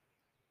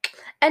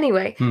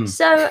 Anyway,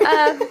 so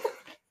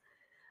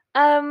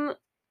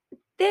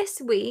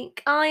this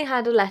week I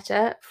had a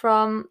letter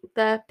from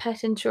the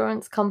pet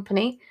insurance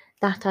company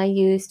that I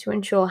use to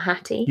insure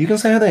Hattie. You can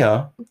say who they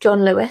are.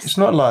 John Lewis. It's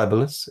not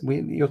libelous.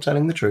 You're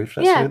telling the truth.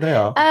 That's who they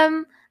are.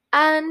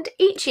 And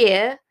each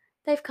year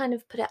they've kind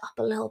of put it up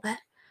a little bit.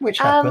 Which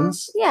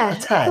happens. Yeah, A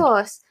tad. of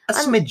course. A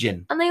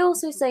smidgen. And they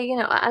also say,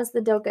 as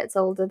the dog gets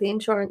older, the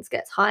insurance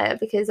gets higher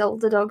because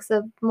older dogs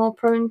are more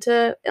prone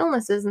to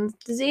illnesses and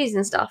disease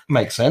and stuff.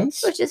 Makes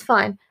sense. Which is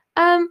fine.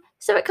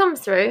 So it comes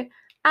through,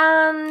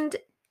 and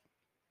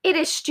it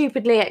is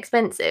stupidly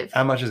expensive.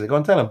 How much is it? Go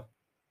on, tell them.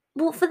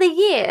 Well, for the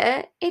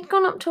year, it'd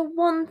gone up to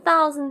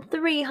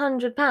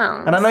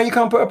 £1,300. And I know you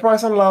can't put a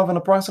price on love and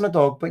a price on a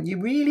dog, but you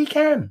really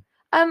can.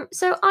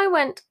 So I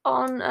went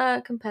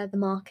on Compare the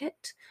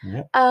Market.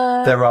 Yep.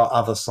 There are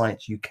other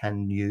sites you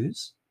can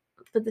use.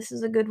 But this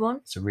is a good one.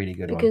 It's a really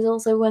good one. Because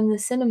also when the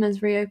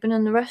cinemas reopen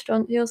and the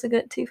restaurant, you also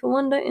get 2 for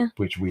 1, don't you?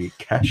 Which we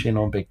cash in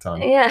on big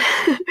time. Yeah.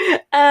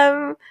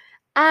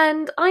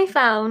 And I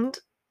found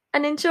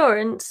an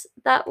insurance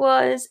that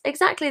was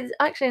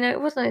actually, no,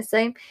 it wasn't the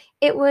same.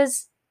 It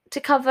was to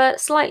cover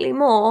slightly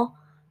more.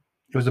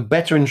 It was a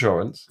better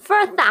insurance. For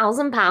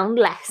 £1,000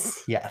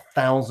 less. Yeah,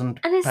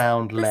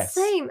 £1,000 less.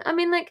 The same. I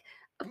mean,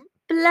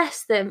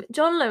 bless them.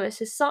 John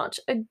Lewis is such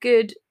a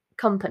good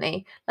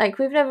company.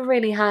 We've never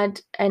really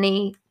had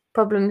any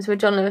problems with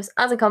John Lewis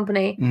as a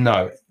company.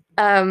 No.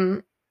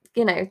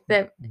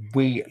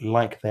 We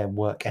like their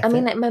work ethic. I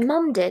mean, my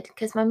mum did,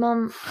 because my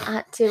mum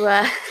had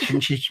to.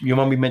 Shouldn't your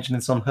mum be mentioning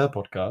this on her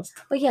podcast?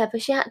 Well, yeah,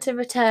 but she had to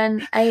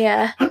return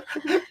a.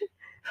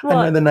 What?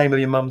 I know the name of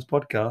your mum's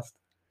podcast.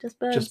 Just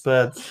Birds. Just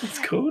Birds. It's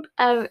called.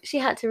 She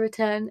had to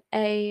return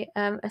a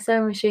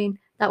sewing machine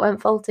that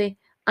went faulty,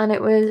 and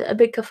it was a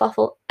big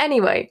kerfuffle.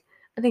 Anyway,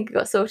 I think it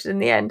got sorted in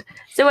the end.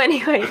 So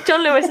anyway,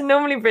 John Lewis is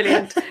normally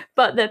brilliant,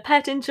 but the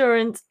pet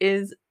insurance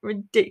is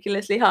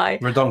ridiculously high.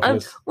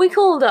 Redonkulous. We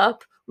called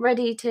up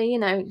ready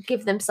to,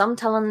 give them some,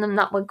 telling them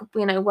that we're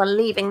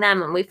leaving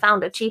them and we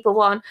found a cheaper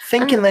one.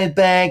 Thinking they'd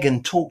beg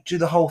and talk to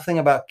the whole thing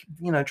about,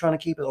 trying to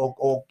keep it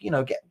or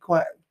get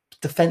quite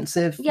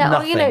defensive. Yeah,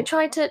 nothing. Or,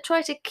 try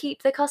to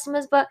keep the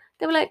customers, but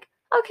they were like,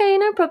 okay,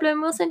 no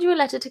problem. We'll send you a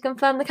letter to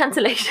confirm the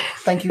cancellation.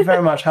 Thank you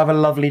very much. Have a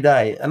lovely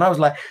day. And I was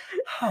like,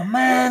 oh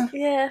man,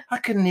 yeah, I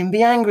couldn't even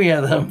be angry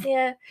at them.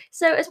 Yeah.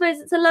 So I suppose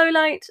it's a low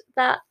light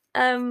that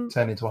turned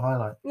into a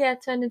highlight. Yeah,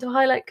 turned into a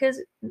highlight because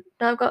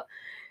now I've got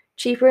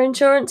cheaper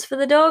insurance for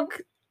the dog.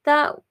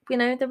 That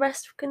the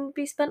rest can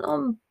be spent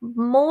on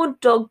more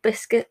dog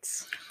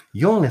biscuits.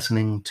 You're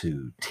listening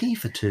to Tea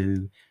for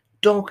Two,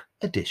 Dog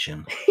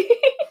Edition.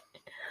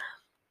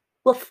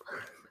 Woof.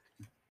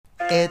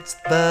 It's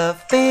the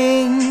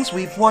things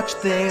we've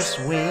watched this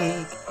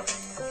week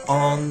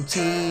on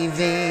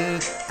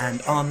TV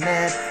and on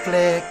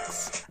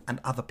Netflix and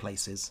other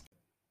places.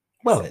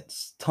 Well,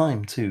 it's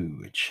time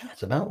to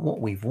chat about what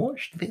we've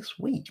watched this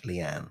week,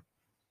 Leanne.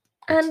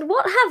 And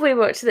what have we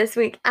watched this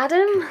week,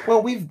 Adam?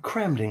 Well, we've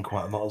crammed in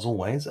quite a lot as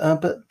always,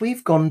 but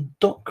we've gone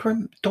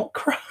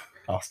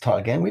I'll start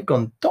again. We've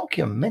gone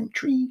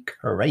documentary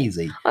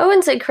crazy. I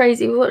wouldn't say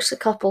crazy. We watched a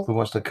couple.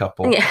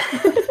 Yeah.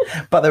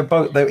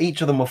 But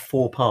each of them were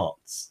 4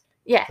 parts.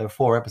 Yeah. There were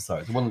 4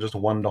 episodes. It wasn't just a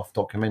one-off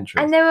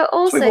documentary. And there were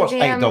also so we watched 8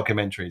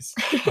 documentaries,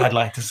 I'd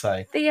like to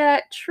say.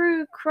 The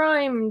true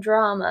crime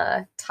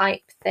drama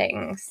type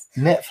things.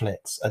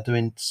 Netflix are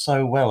doing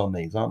so well on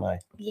these, aren't they?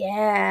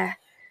 Yeah.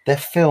 They're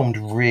filmed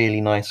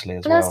really nicely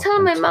as well. And I was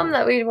telling my mum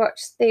that we'd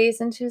watched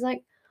these, and she was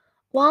like,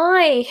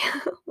 why?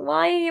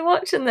 Why are you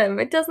watching them?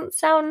 It doesn't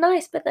sound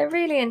nice, but they're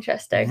really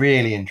interesting.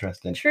 Really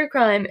interesting. True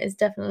crime is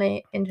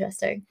definitely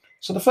interesting.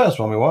 So the first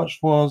one we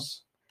watched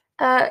was...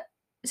 So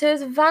it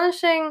was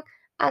Vanishing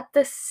at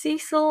the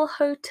Cecil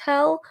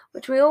Hotel,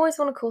 which we always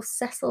want to call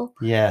Cecil.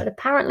 Yeah. But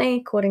apparently,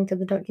 according to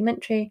the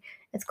documentary,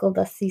 it's called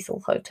the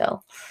Cecil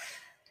Hotel.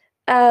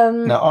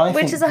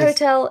 Which is a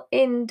hotel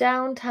in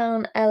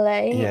downtown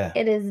LA. Yeah.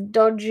 It is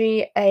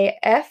dodgy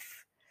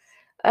AF.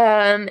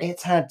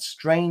 It's had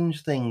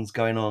strange things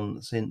going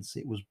on since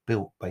it was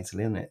built,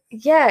 basically, isn't it?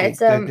 Yeah,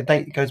 the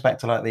date goes back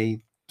to the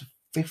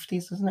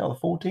 50s, isn't it, or the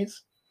 40s?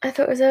 I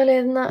thought it was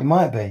earlier than that. It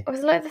might be.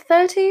 Was it the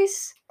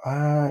 30s?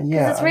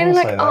 Yeah. It's really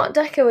Art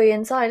Deco-y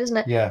inside, isn't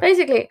it? Yeah.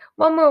 Basically,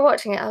 when we were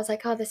watching it, I was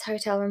like, oh, this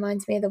hotel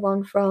reminds me of the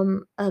one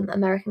from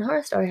American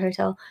Horror Story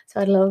Hotel. So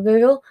I had a little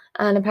Google,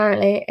 and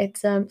apparently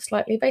it's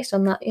slightly based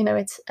on that.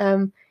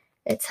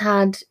 It's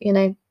had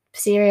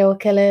serial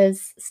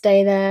killers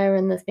stay there,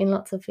 and there's been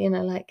lots of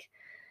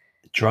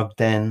drug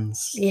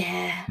dens,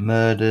 yeah,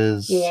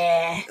 murders,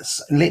 yeah,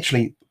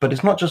 literally. But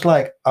it's not just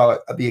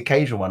the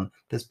occasional one.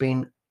 There's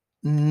been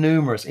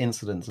numerous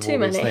incidents of all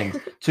these things.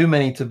 Too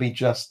many to be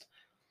just,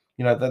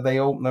 they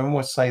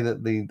almost say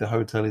that the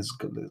hotel is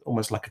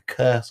almost like a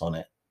curse on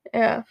it.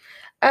 Yeah.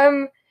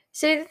 So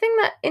the thing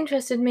that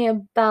interested me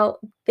about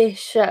this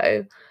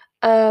show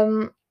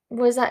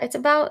was that it's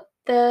about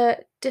the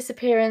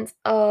disappearance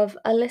of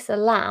Alyssa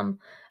Lamb.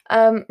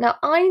 Now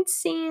I'd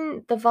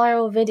seen the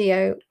viral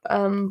video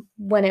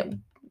when it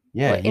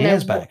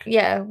years back.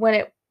 Yeah, when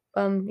it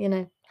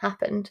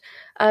happened.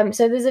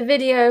 So there's a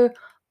video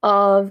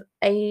of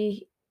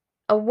a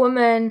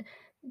woman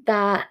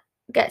that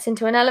gets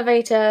into an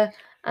elevator,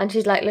 and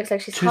she's looks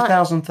like she's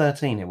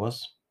 2013 it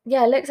was.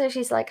 Yeah, it looks like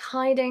she's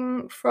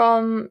hiding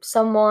from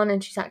someone,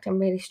 and she's acting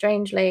really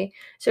strangely.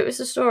 So it was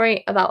a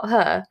story about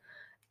her.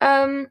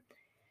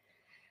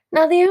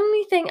 Now, the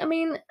only thing, I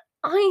mean,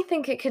 I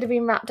think it could have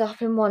been wrapped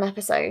up in one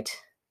episode.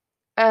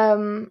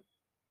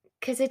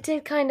 Because it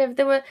did kind of,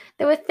 there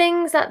were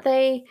things that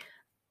they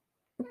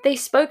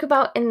spoke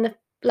about in the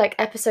like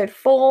episode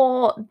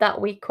 4 that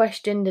we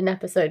questioned in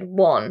episode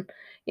 1.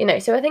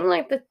 So I think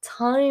like the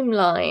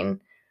timeline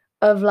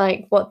of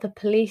like what the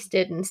police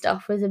did and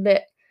stuff was a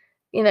bit,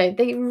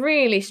 they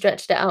really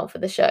stretched it out for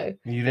the show.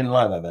 You didn't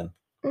like that then?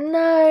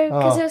 No,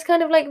 because Oh. it was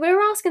kind of like we were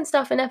asking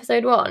stuff in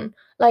episode 1,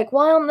 like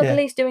why aren't the Yeah.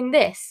 police doing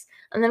this?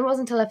 And then it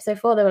wasn't until episode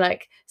 4 they were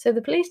like, so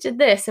the police did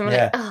this, and we're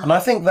Yeah, like, oh. and I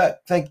think that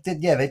they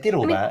did. Yeah, they did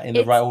all I mean, that in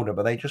the right it's- order,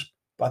 but I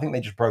think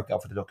they just broke it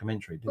up for the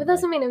documentary. Didn't Well,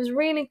 that's what I mean. It was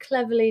really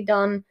cleverly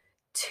done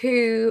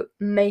to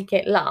make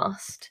it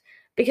last,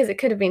 because it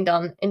could have been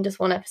done in just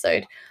one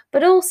episode.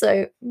 But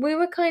also, we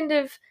were kind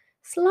of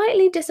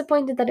slightly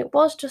disappointed that it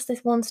was just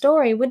this one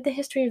story with the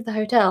history of the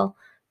hotel.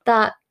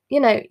 That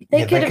they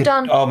could have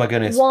done. Oh my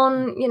goodness!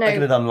 One, they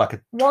could have done like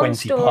a one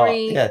 20 part,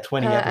 story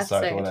 20 per episodes or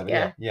episode, whatever.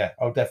 yeah. Yeah.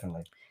 Oh,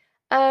 definitely.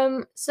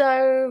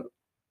 So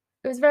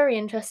it was very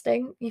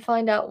interesting. You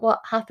find out what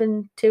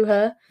happened to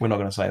her. We're not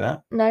going to say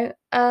that. No.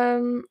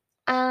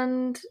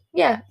 And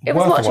yeah, it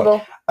was Worth a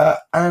watch. watchable.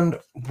 And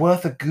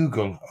worth a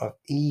Google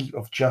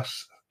of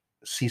just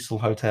Cecil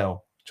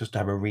Hotel, just to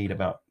have a read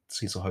about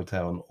Cecil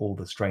Hotel and all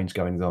the strange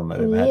goings on that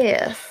they've had.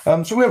 Yes.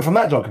 So we went from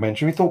that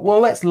documentary. We thought, well,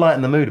 let's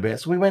lighten the mood a bit.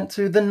 So we went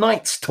to The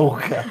Night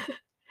Stalker.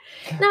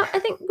 Now, I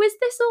think, was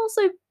this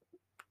also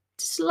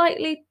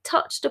slightly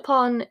touched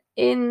upon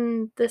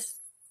in the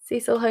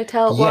Cecil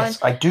Hotel one?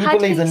 Yes, I do Had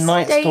believe The he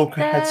Night stayed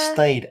Stalker had there?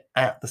 stayed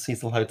at the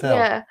Cecil Hotel.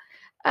 Yeah.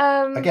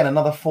 Again,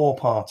 another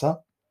 4-parter.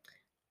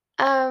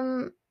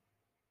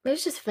 It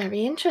was just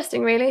very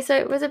interesting, really.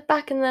 So was it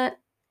back in the,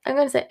 I'm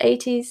going to say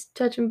 80s,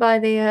 judging by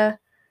the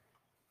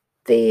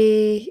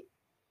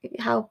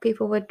how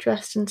people were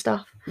dressed and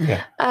stuff.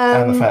 Yeah,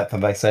 and the fact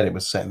that they said it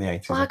was set in the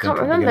 80s. Well, I can't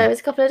remember. It was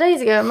a couple of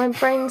days ago. My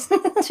brain's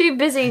too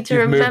busy to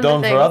remember moved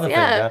on things. for other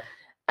yeah. things.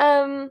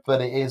 Yeah.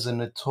 But it is a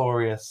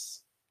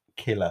notorious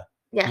killer.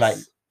 Yes. Like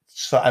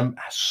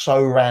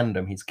so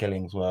random his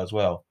killings were as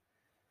well.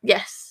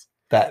 Yes.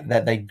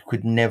 That they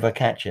could never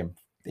catch him.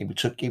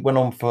 It went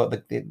on for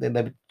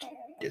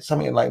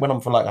something like went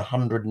on for like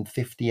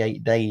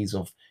 158 days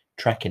of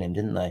tracking him,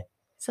 didn't they?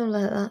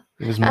 Something like that.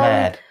 It was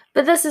mad.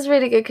 But this is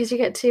really good because you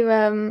get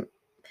to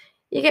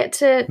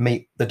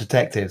meet the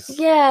detectives.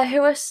 Yeah,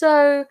 who are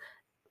so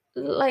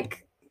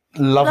like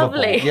lovable.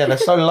 Lovely. Yeah, they're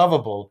so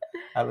lovable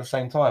at the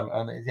same time.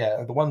 And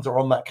yeah, the ones that are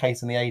on that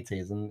case in the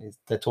 80s, and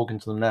they're talking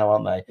to them now,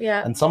 aren't they?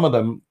 Yeah. And some of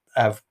them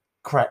have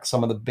cracked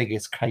some of the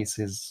biggest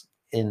cases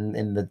in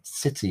the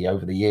city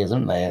over the years,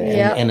 haven't they?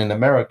 Yeah. In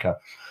America.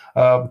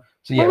 So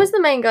yeah. What was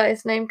the main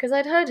guy's name? Because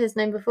I'd heard his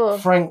name before.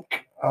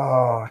 Frank.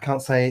 Oh, I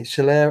can't say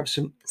Salerno.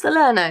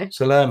 Salerno.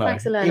 Frank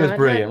Salerno. He was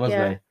brilliant,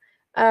 wasn't he?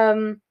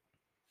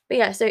 But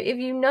yeah, so if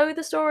you know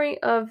the story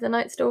of The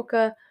Night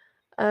Stalker,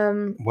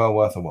 well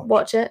worth a watch.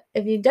 Watch it.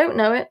 If you don't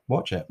know it,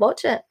 watch it.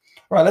 Watch it.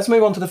 Right, let's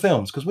move on to the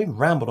films because we've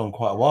rambled on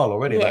quite a while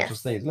already about Yes.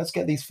 just these. Let's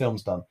get these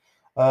films done.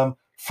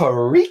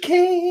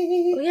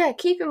 Freaky. Well, yeah,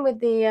 keeping with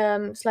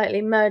the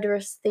slightly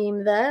murderous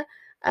theme there,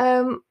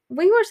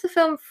 we watched the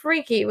film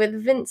Freaky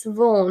with Vince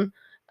Vaughn,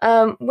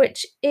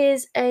 which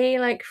is a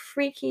like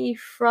Freaky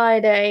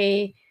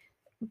Friday-esque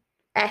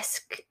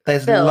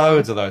There's film.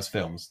 loads of those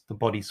films, the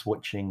body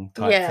switching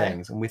type Yeah.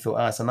 things, and we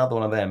thought, it's another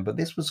one of them. But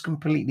this was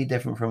completely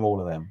different from all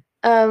of them.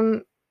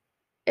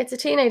 It's a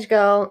teenage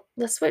girl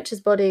that switches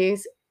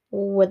bodies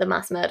with a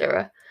mass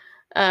murderer.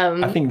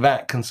 I think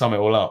that can sum it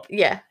all up.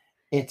 Yeah.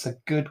 It's a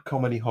good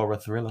comedy horror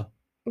thriller.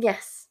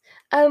 Yes.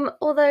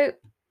 Although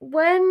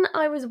when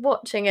I was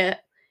watching it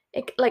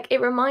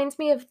reminds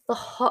me of The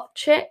Hot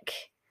Chick.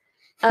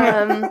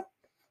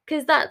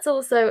 Because that's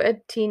also a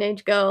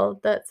teenage girl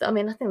I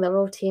think they're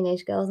all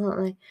teenage girls,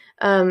 aren't they?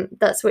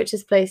 That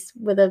switches place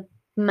with a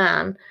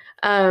man.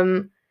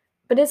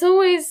 But it's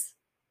always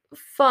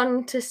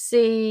fun to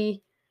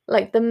see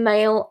like the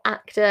male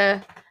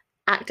actor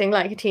acting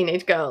like a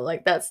teenage girl.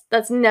 Like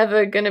that's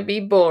never gonna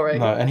be boring.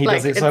 No, and he Like,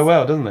 does it so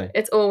well, doesn't he?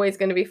 It's always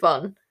gonna be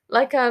fun.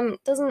 Like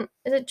is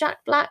it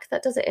Jack Black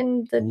that does it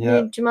in the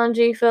Yeah. new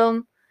Jumanji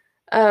film?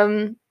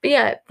 But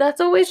yeah, that's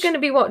always gonna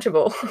be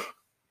watchable.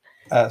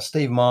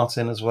 Steve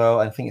Martin as well.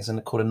 I think it's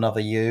called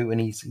Another You,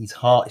 and he's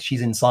hard.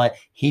 She's inside.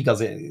 He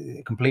does it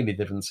a completely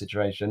different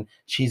situation.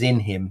 She's in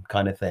him,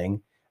 kind of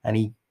thing, and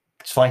he's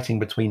fighting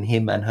between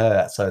him and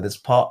her. So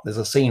there's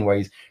a scene where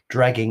he's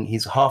dragging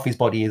half his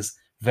body is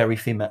very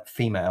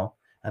female,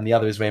 and the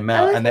other is very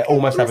male, and they're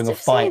almost having a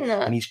fight.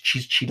 And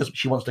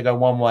she wants to go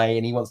one way,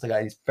 and he wants to go.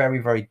 It's very,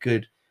 very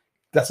good.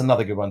 That's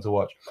another good one to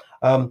watch.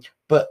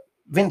 But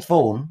Vince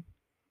Vaughn,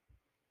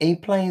 he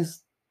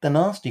plays the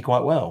nasty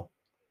quite well.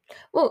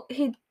 Well,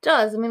 he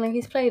does. I mean, like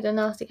he's played a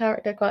nasty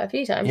character quite a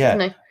few times, Yeah.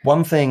 hasn't he?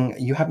 One thing,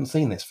 you haven't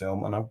seen this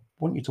film, and I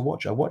want you to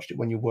watch it. I watched it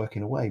when you're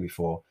working away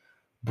before.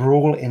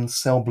 Brawl in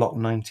Cell Block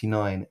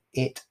 99.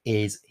 He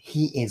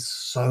is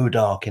so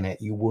dark in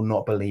it, you will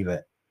not believe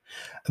it.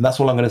 And that's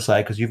all I'm going to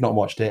say because you've not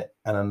watched it.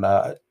 And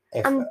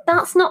And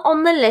that's not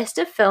on the list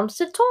of films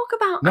to talk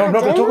about. No, I'm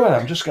not going to talk Adam. about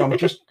that. I'm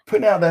just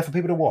putting it out there for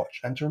people to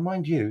watch and to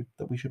remind you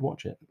that we should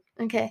watch it.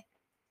 Okay,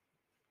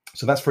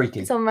 So that's Freaky.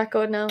 it's on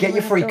record now. Get We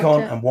your have to freak watch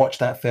on it. and watch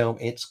that film.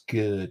 It's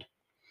good.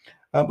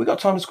 We got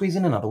time to squeeze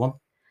in another one.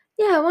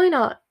 Yeah, why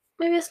not?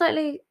 Maybe a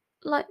slightly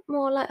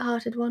more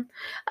light-hearted one.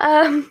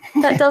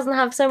 That doesn't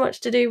have so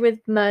much to do with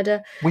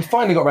murder. We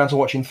finally got around to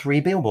watching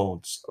 3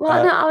 Billboards.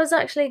 Well, no, I was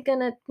actually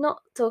gonna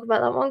not talk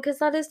about that one because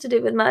that is to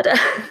do with murder.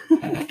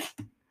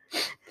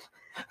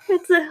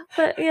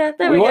 But yeah,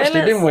 there we go. watched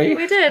it, didn't we?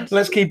 We did.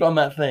 Let's keep on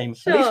that theme.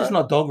 At least Sure. it's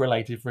not dog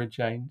related for a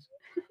change.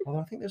 Although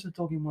I think there's a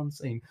dog in one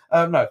scene.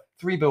 No,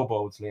 3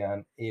 Billboards,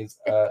 Leanne, is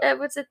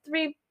Was it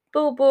 3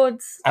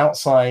 billboards?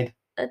 outside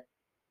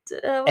What's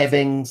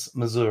Ebbings,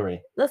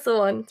 Missouri. That's the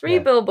one. 3 Yeah.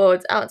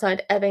 billboards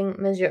outside Ebbing,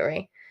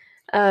 Missouri.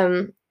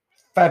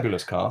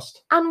 Fabulous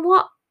cast. And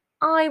what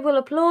I will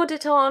applaud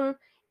it on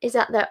is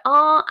that there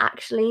are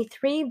actually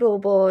 3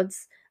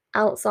 billboards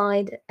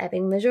outside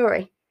Ebbing,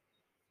 Missouri.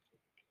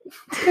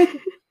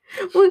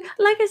 Well,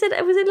 like I said,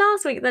 was it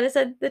last week that I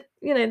said that,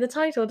 the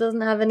title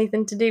doesn't have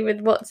anything to do with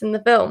what's in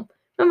the film?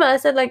 Remember, I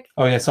said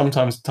Oh yeah,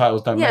 sometimes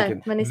titles don't make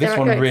it. many This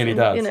one Sarah really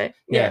Coates does. and,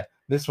 Yeah,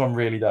 this one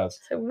really does.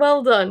 So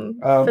well done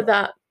for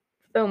that,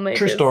 filmmakers.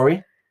 True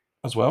story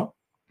as well.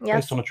 Yes.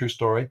 Based on a true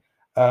story.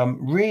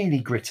 Really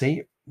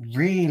gritty,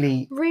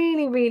 really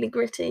really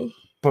gritty.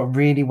 But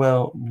really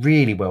well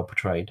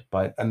portrayed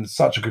and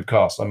such a good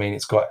cast. I mean,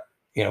 it's got,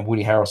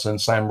 Woody Harrelson,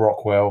 Sam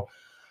Rockwell.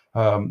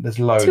 There's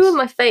loads. 2 of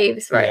my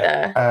faves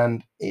there.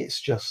 And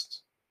it's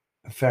just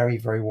very,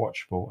 very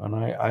watchable. And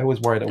I always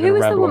worry that Who we're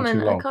was going to the ramble on woman?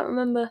 too long. I can't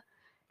remember.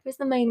 Who's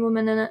the main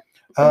woman in it?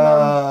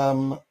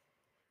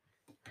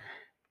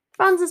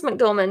 Frances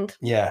McDormand.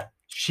 Yeah,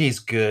 she's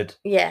good.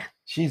 Yeah.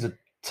 She's a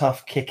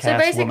tough,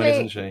 kick-ass woman,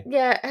 isn't she?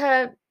 Yeah,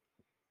 her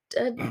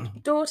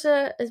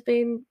daughter has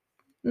been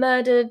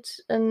murdered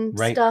and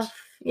Raped. stuff.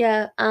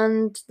 Yeah,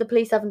 and the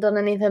police haven't done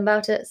anything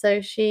about it.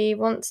 So she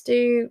wants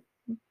to,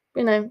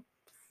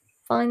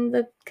 find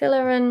the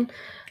killer and,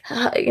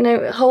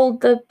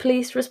 hold the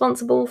police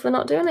responsible for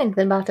not doing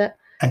anything about it.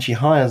 And she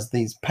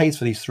pays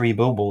for these 3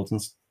 billboards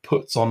and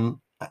puts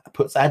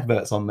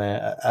adverts on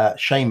there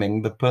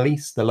shaming the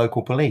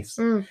local police.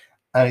 And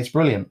it's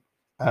brilliant.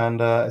 And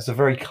it's a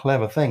very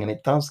clever thing, and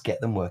it does get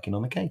them working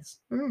on the case.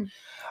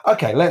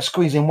 Okay, let's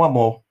squeeze in one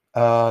more.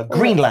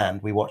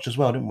 Greenland we watched as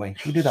well, didn't we?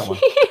 Should we do that one?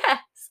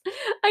 Yes.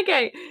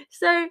 Okay,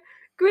 so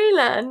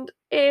Greenland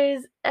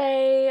is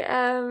a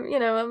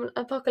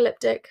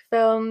apocalyptic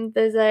film.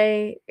 There's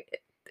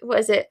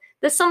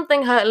there's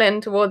something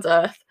hurtling towards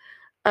Earth.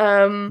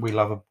 We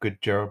love a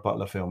good Gerard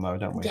Butler film though,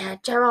 don't we? Yeah,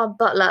 Gerard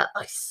Butler.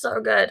 Oh, he's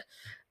so good.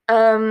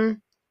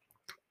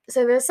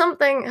 So there's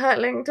something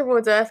hurtling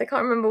towards Earth. I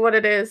can't remember what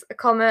it is. A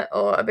comet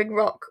or a big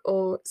rock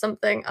or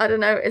something. I don't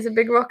know. Is a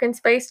big rock in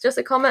space just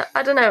a comet?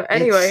 I don't know.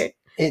 Anyway.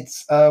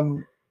 It's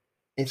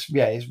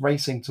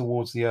racing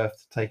towards the Earth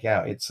to take it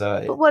out.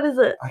 But what is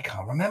it? I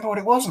can't remember what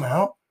it was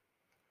now.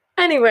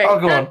 Anyway,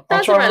 go on.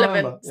 that's try and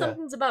irrelevant. remember. Yeah.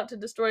 Something's about to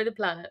destroy the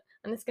planet,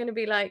 and it's going to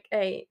be like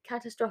a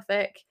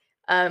catastrophic.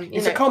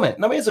 It's a comet.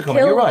 No, it is a comet.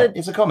 You're right.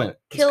 It's a comet.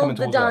 Kill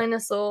the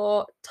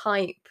dinosaur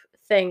type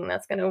thing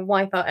that's going to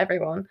wipe out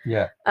everyone.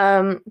 Yeah.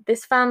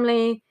 This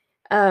family,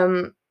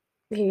 the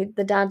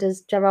dad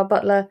is Gerard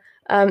Butler.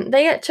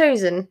 They get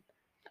chosen.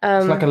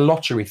 It's like a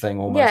lottery thing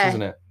almost,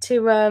 isn't it?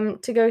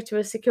 To go to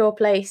a secure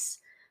place.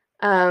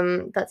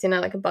 That's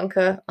like a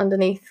bunker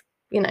underneath.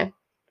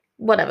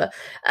 Whatever.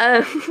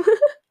 But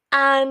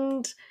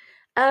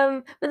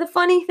the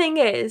funny thing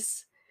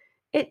is,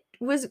 it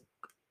was,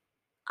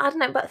 I don't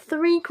know, about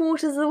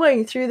 3/4 of the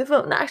way through the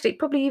film. Actually,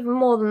 probably even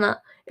more than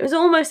that. It was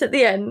almost at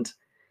the end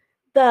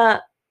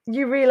that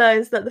you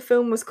realise that the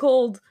film was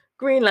called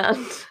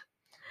Greenland,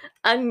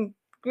 and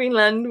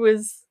Greenland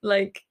was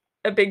like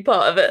a big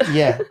part of it.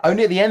 Yeah,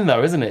 only at the end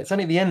though, isn't it? It's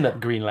only at the end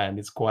that Greenland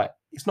is quite.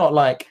 It's not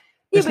like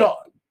it's not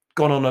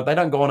gone on. They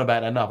don't go on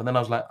about it enough. And then I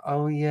was like,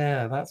 oh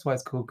yeah, that's why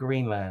it's called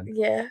Greenland.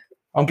 Yeah.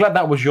 I'm glad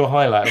that was your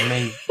highlight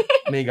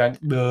of me going,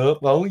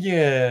 oh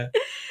yeah.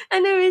 I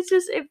know, it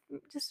just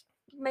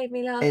made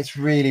me laugh. It's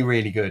really,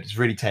 really good. It's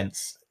really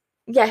tense.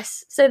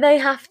 Yes. So they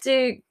have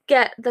to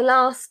get the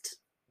last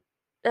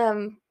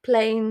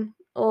plane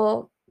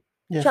or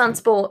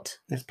transport.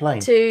 This plane.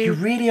 To... You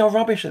really are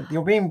rubbish.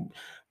 You're being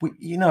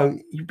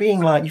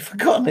like, you've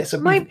forgotten it's a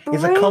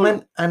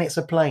comet and it's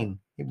a plane.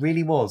 It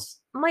really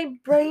was. My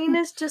brain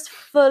is just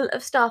full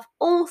of stuff.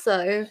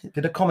 Also,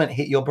 did a comet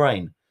hit your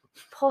brain?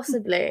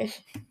 Possibly.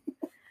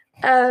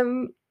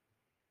 But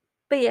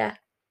yeah,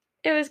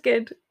 it was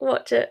good.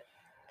 Watch it.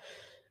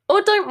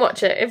 Or don't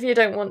watch it if you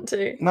don't want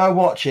to. No,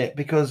 watch it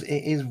because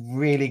it is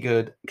really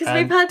good. Because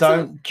we've had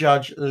don't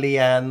judge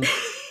Leanne's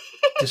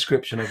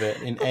description of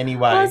it in any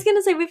way. Well, I was going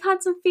to say, we've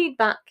had some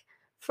feedback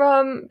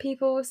from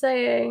people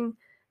saying,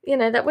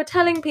 that we're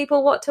telling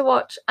people what to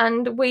watch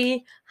and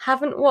we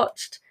haven't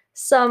watched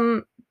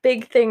some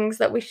big things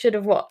that we should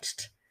have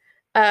watched.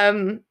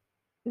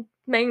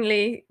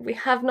 Mainly, we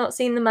have not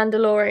seen The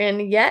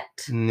Mandalorian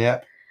yet.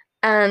 Yep.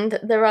 And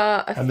there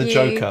are a And few... the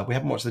Joker. We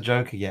haven't watched the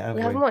Joker yet, have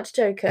we? We haven't watched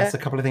Joker. That's a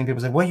couple of things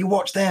people said. Well, you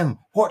watch them.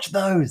 Watch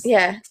those.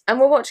 Yeah, and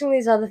we're watching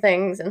these other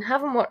things and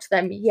haven't watched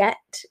them yet,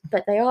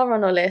 but they are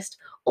on our list.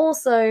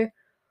 Also,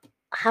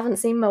 I haven't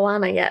seen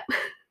Moana yet,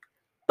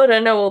 but I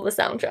know all the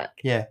soundtrack.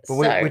 Yeah, but So,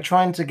 we're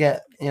trying to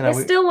get, we're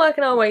still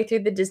working our way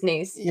through the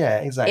Disneys Yeah,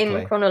 exactly.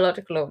 in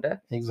chronological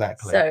order.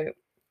 Exactly. So,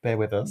 bear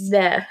with us.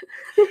 there.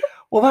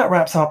 Well, that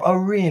wraps up a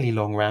really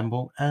long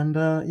ramble, and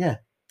yeah.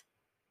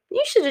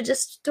 You should have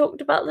just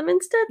talked about them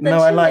instead. Then, No, I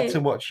shouldn't like you? to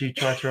watch you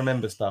try to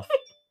remember stuff.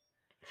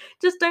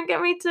 Just don't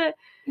get me to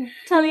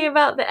tell you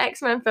about the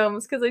X-Men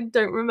films because I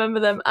don't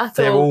remember them at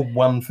They're all. all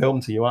one film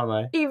to you,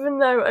 aren't they? Even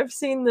though I've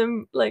seen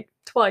them like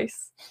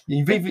twice.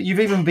 You've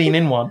even been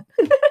in one.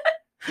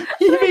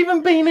 You've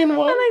even been in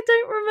one. And I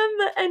don't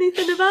remember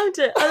anything about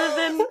it other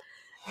than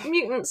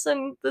mutants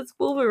and there's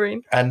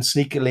Wolverine. And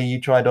sneakily,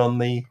 you tried on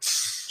the...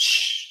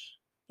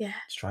 Yeah. You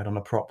tried on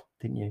a prop,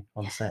 didn't you,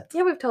 on set?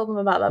 Yeah, we've told them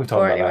about that We've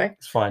told before them about anyway. that.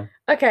 It's fine.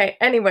 Okay,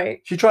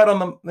 anyway. She tried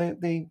on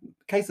the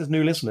case there's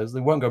new listeners, they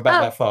won't go back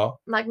that far.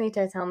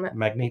 Magneto's helmet.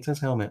 Magneto's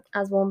helmet.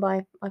 As worn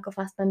by Michael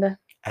Fassbender.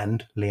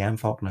 And Leanne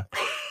Faulkner.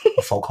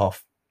 Or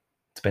Folkhoff.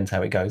 Depends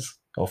how it goes.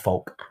 Or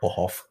Folk. Or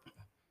Hoff.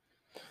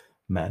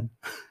 Man.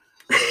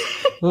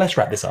 Let's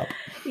wrap this up.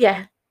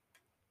 Yeah.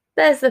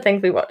 There's the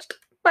things we watched.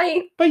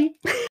 Bye. Bye.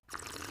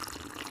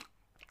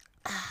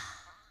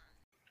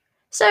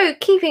 So,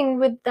 keeping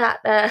with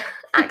that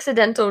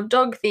accidental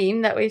dog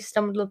theme that we've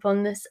stumbled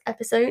upon this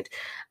episode,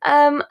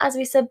 as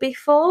we said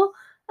before,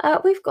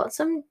 we've got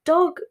some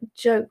dog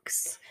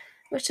jokes,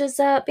 which has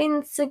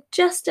been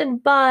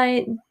suggested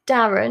by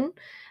Darren.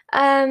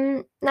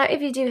 Now, if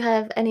you do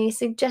have any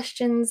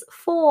suggestions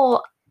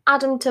for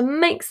Adam to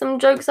make some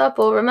jokes up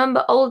or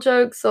remember old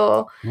jokes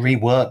or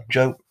rework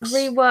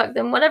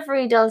them, whatever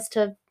he does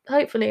to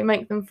hopefully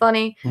make them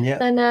funny,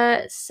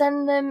 then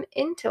send them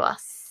into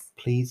us.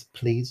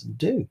 Please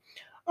do.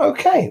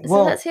 Okay,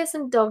 so let's hear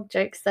some dog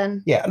jokes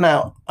then. Yeah,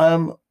 now,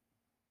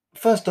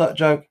 first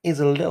joke is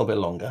a little bit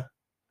longer,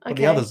 but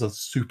the others are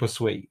super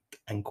sweet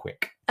and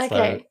quick.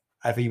 Okay. So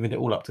I've evened it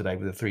all up today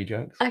with the 3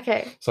 jokes.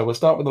 Okay. So we'll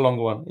start with the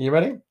longer one. Are you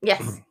ready?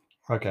 Yes.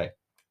 Okay.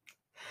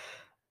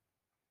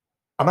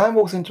 A man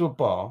walks into a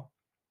bar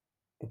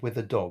with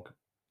a dog,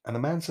 and the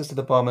man says to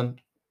the barman,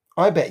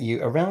 "I bet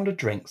you a round of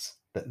drinks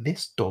that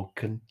this dog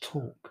can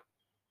talk."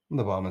 And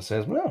the barman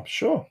says, "Well,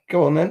 sure,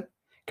 go on then.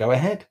 Go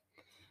ahead."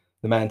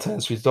 The man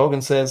turns to his dog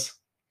and says,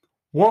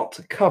 "What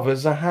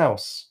covers a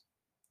house?"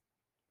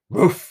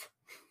 "Roof,"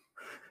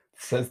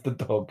 says the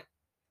dog.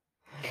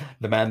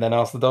 The man then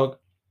asks the dog,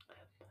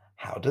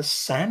 "How does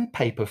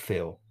sandpaper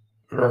feel?"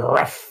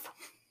 "Rough,"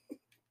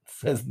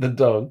 says the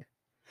dog.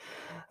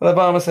 The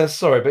barman says,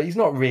 "Sorry, but he's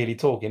not really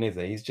talking, is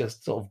he? He's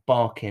just sort of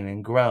barking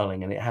and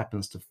growling, and it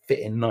happens to fit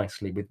in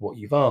nicely with what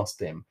you've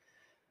asked him."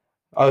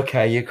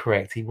 "Okay, you're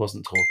correct. He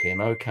wasn't talking.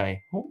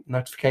 Okay." Oh,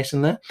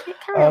 notification there.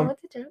 Carry on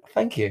with the joke.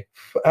 Thank you.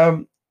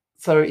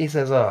 So he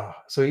says,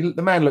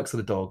 the man looks at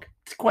the dog.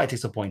 He's quite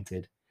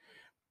disappointed.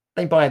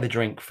 They buy the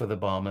drink for the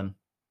barman.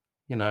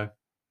 You know,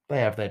 they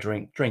have their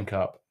drink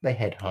up. They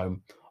head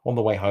home. On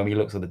the way home, he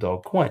looks at the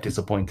dog, quite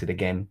disappointed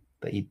again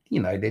that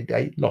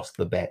they lost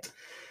the bet.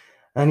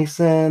 And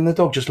the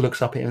dog just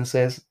looks up at him and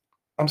says,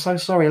 "I'm so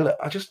sorry. Look,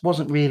 I just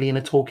wasn't really in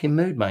a talking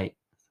mood, mate."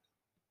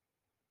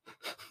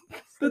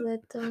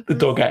 The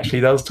dog actually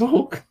does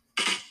talk.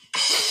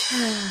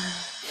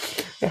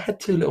 It had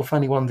 2 little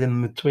funny ones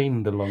in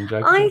between the long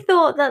jokes. I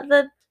thought that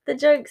the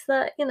jokes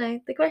that,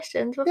 the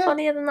questions were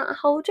funnier than that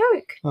whole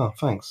joke. Oh,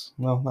 thanks.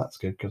 Well, that's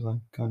good because I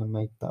kind of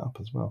made that up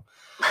as well.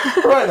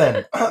 Right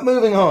then,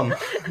 moving on.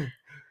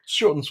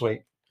 Short and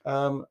sweet.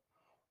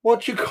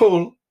 What do you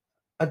call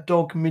a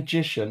dog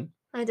magician?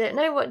 I don't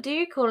know. What do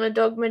you call a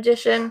dog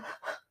magician?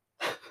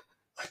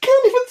 I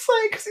can't even say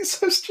it because it's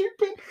so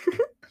stupid.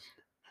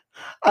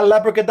 A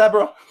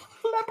labracadabra.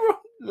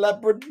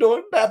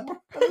 Labrador. Labracadabra.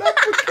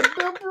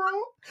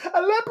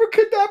 A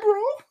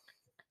labracadabra.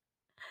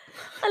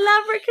 A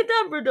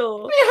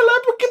labracadabrador. Yeah,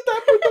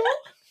 labracadabrador.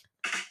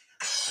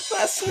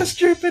 That's so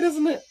stupid,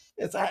 isn't it?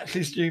 It's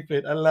actually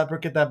stupid. A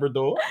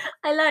labracadabrador.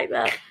 I like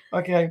that.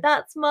 Okay.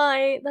 That's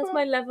my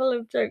level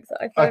of jokes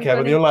that I find Okay,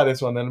 funny. well, you'll like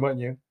this one then, won't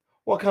you?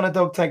 What kind of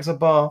dog takes a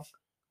bath?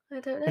 I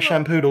don't know. A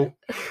shampoodle.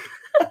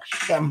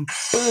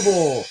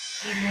 Shampoodle.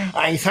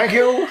 I thank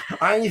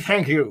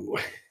you.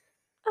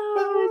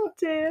 Oh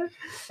dear.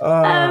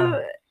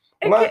 Well,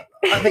 Okay.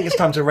 I think it's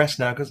time to rest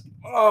now because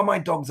my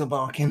dogs are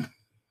barking.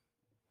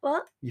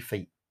 What? Your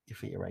feet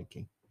are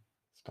aching.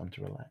 It's time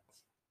to relax.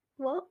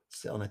 What?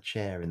 Sit on a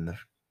chair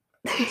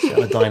sit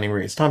on a dining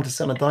room. It's time to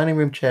sit on a dining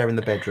room chair in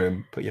the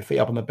bedroom. Put your feet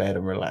up on the bed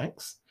and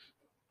relax.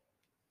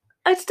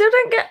 I still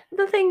don't get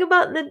the thing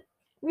about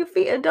your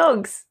feet are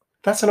dogs.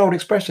 That's an old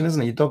expression,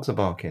 isn't it? Your dogs are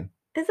barking.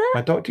 Is it?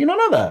 My dog. Do you not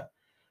know that?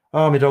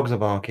 Oh, my dogs are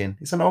barking.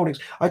 It's an old.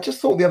 I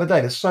just thought the other day.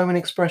 There's so many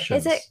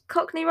expressions. Is it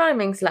Cockney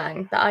rhyming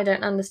slang that I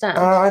don't understand?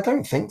 I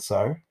don't think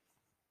so.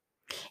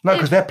 No,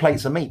 because they're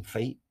plates of meat,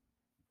 feet.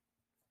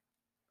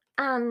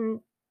 And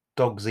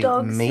Dogs eat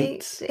Dogs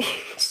meat. eat-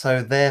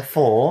 So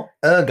therefore,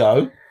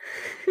 ergo,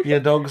 your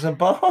dogs are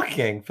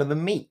barking for the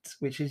meat,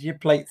 which is your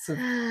plates of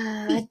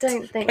I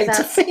don't think plates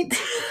that's... of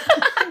feet.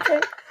 Okay.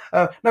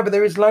 No, but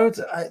there is loads.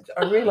 I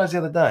realised the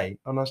other day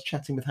when I was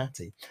chatting with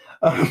Hattie,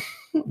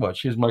 well,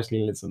 she was mostly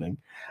listening,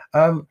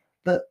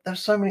 that there's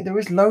so many. There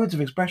is loads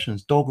of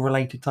expressions,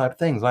 dog-related type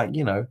things, like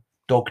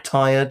dog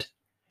tired,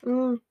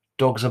 Mm,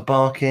 dogs are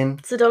barking.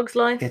 it's a dog's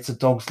life. It's a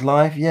dog's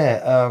life.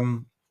 Yeah.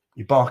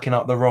 You're barking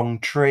up the wrong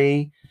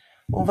tree.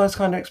 All those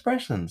kind of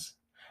expressions,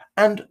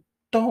 and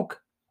dog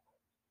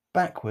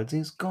backwards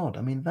is God.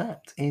 I mean,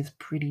 that is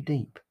pretty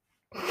deep.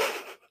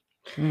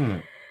 Hmm.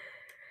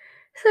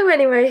 So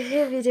anyway,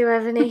 if you do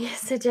have any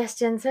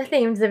suggestions for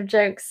themes of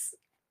jokes,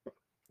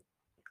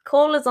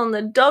 call us on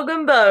the Dog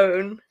and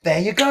Bone. There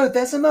you go.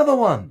 There's another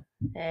one.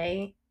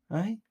 Hey,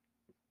 Hey.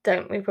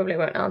 we probably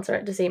won't answer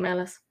it. Just email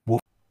us.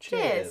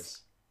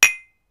 Cheers.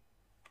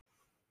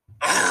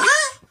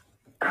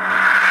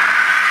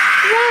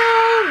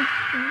 Well,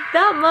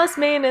 that must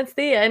mean it's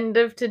the end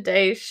of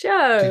today's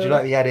show. Did you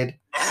like the added?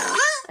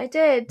 I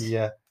did.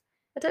 Yeah.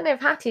 I don't know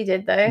if Hattie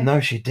did though. No,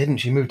 she didn't.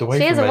 She moved away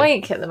She from is it.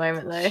 awake at the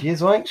moment though. She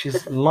is awake.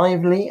 She's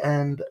lively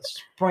and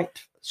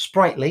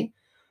sprightly,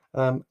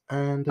 and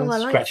Oh, I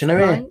like scratching her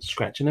ear. sprite.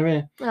 Scratching her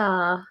ear.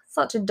 Ah,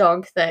 such a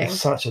dog thing. It's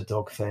such a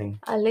dog thing.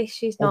 At least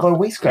she's not. Although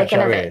we scratch licking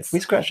our her ears. bits. We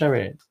scratch our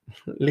ears.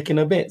 Licking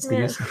her bits, did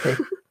Yeah. you say?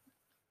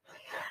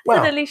 But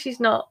Well, at least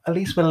she's not at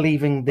least we're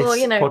leaving this Well,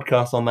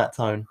 podcast on that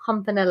tone.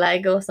 humping a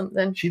leg or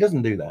something. She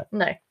doesn't do that.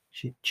 No,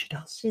 She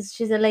does.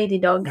 she's a lady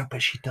dog. No, but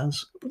she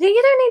does. You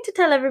don't need to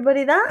tell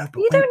everybody that. No, but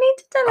You when- don't need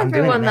to tell I'm doing it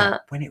everyone now.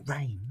 that. When it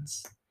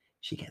rains,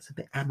 she gets a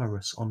bit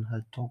amorous on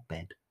her dog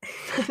bed.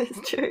 That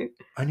is true.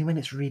 Only when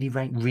it's really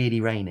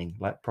raining,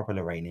 like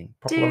properly raining.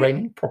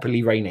 Do-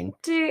 Properly raining.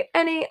 Do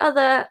any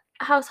other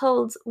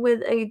households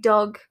with a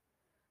dog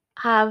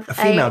have A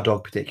female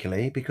dog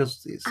particularly,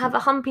 because it's, have a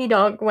humpy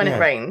dog when Yeah. it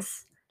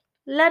rains?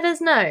 Let us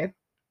know.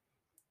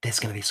 there's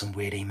going to be some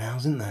weird emails,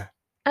 isn't there?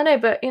 I know,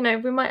 but we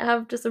might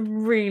have just a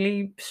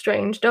really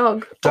strange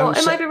dog, Don't or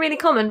it say- might be really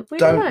common. We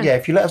don't know. Yeah,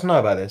 if you let us know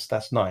about this,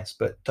 that's nice,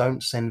 but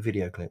don't send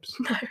video clips.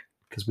 No.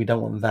 Because we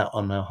don't want that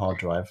on our hard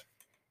drive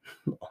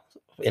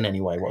in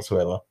any way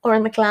whatsoever. Or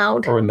in the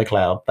cloud. Or in the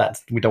cloud.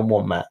 We don't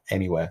want that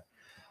anywhere.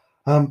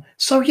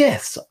 So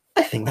yes,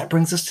 I think that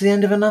brings us to the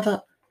end of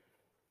another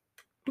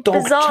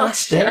Bizarre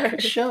dog-tastic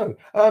show.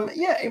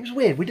 Yeah, it was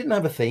weird. We didn't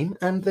have a theme,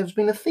 and there's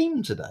been a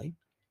theme today.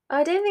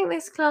 I don't think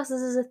this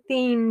classes as a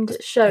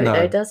themed show,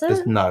 though, does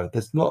it?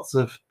 There's lots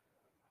of.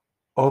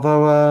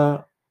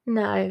 Although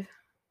No.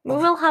 We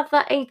will have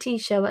that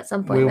 80s show at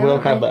some point. we though, will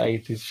won't have we?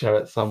 the 80s show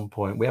at some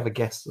point. We have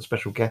a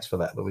special guest for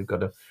that we've got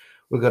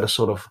to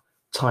sort of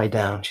tie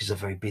down. She's a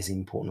very busy,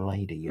 important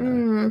lady, you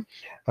know.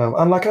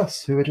 Unlike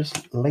us, who are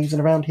just lazing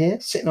around here,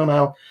 sitting on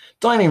our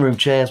dining room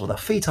chairs with our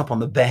feet up on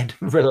the bed,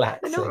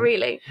 relaxing. But not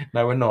really.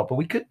 No, we're not, but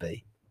we could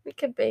be. We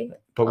could be.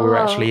 But we're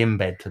Oh. actually in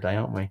bed today,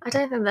 aren't we? I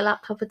don't think the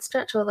laptop would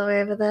stretch all the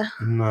way over there.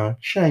 No,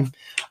 shame.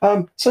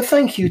 So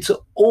thank you to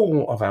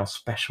all of our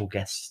special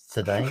guests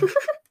today.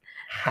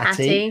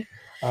 Hattie.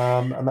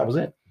 And that was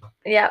it.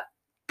 Yeah.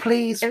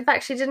 Please, In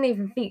fact, she didn't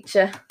even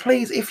feature.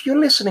 if you're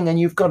listening and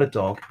you've got a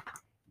dog,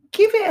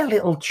 give it a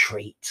little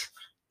treat.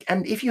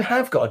 And if you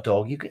have got a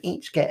dog, you can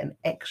each get an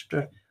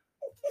extra.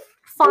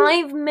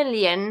 5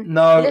 million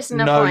No,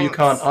 listener no, points. you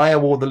can't. I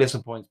award the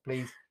listener points,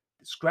 please.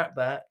 Scrap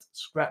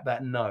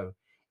that. No.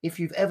 If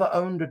you've ever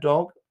owned a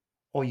dog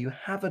or you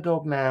have a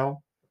dog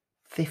now,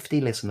 50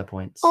 listener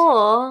points.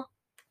 Or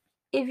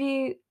if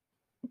you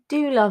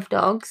do love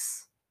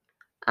dogs,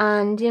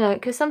 and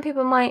because some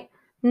people might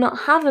not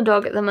have a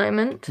dog at the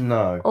moment,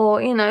 No.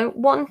 or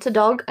want a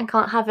dog and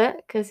can't have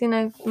it because you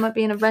might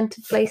be in a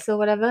rented place or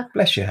whatever.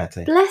 Bless you,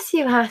 Hattie. Bless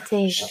you,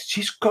 Hattie.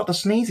 She's got the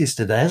sneezes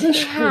today, hasn't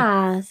She she?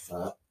 has.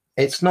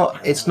 It's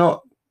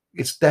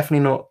definitely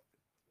not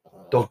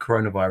dog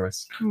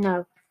coronavirus.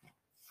 No,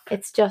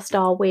 it's just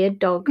our weird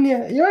dog.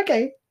 Yeah, you're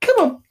okay. Come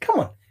on.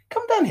 Come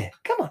down here.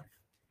 Come on.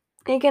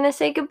 Are you gonna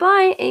say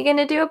goodbye? Are you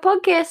gonna do a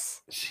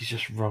podcast? She's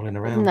just rolling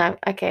around. No.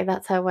 Okay,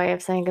 that's her way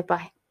of saying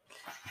goodbye.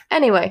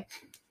 Anyway,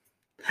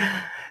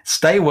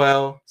 Stay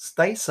well,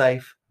 stay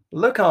safe,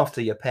 look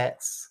after your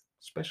pets,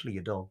 especially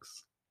your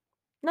dogs.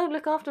 no,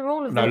 look after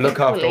all of No, them. look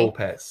after equally. all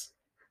pets.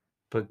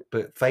 But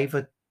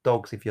favour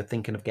dogs if you're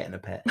thinking of getting a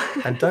pet.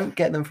 And don't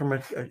get them from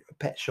a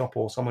pet shop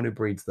or someone who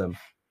breeds them.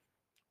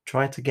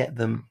 Try to get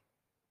them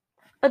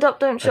Adopt,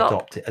 don't shop.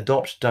 adopted.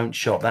 Adopt, don't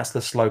shop. That's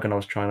the slogan I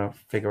was trying to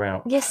figure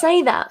out. You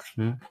say that,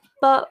 Hmm?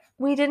 but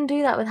we didn't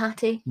do that with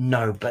Hattie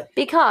No, but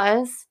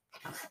because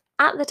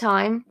at the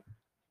time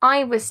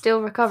I was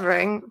still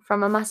recovering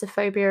from a massive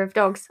phobia of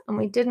dogs, and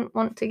we didn't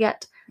want to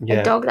get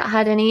a dog that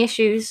had any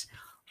issues.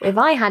 If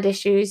I had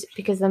issues,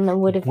 because then there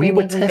would have we been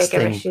were even bigger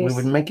testing. issues.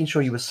 We were making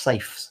sure you were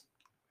safe.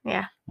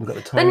 Yeah. We got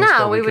the But tiniest now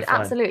dog we could would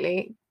find.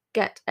 absolutely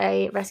get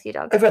a rescue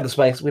dog. If we had the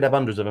space, we'd have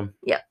hundreds of them.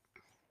 Yep.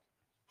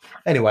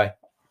 Anyway,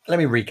 let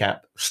me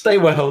recap. Stay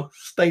well,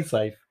 stay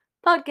safe.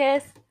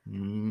 Podcast.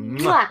 Mwah.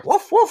 Mwah.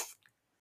 Woof woof.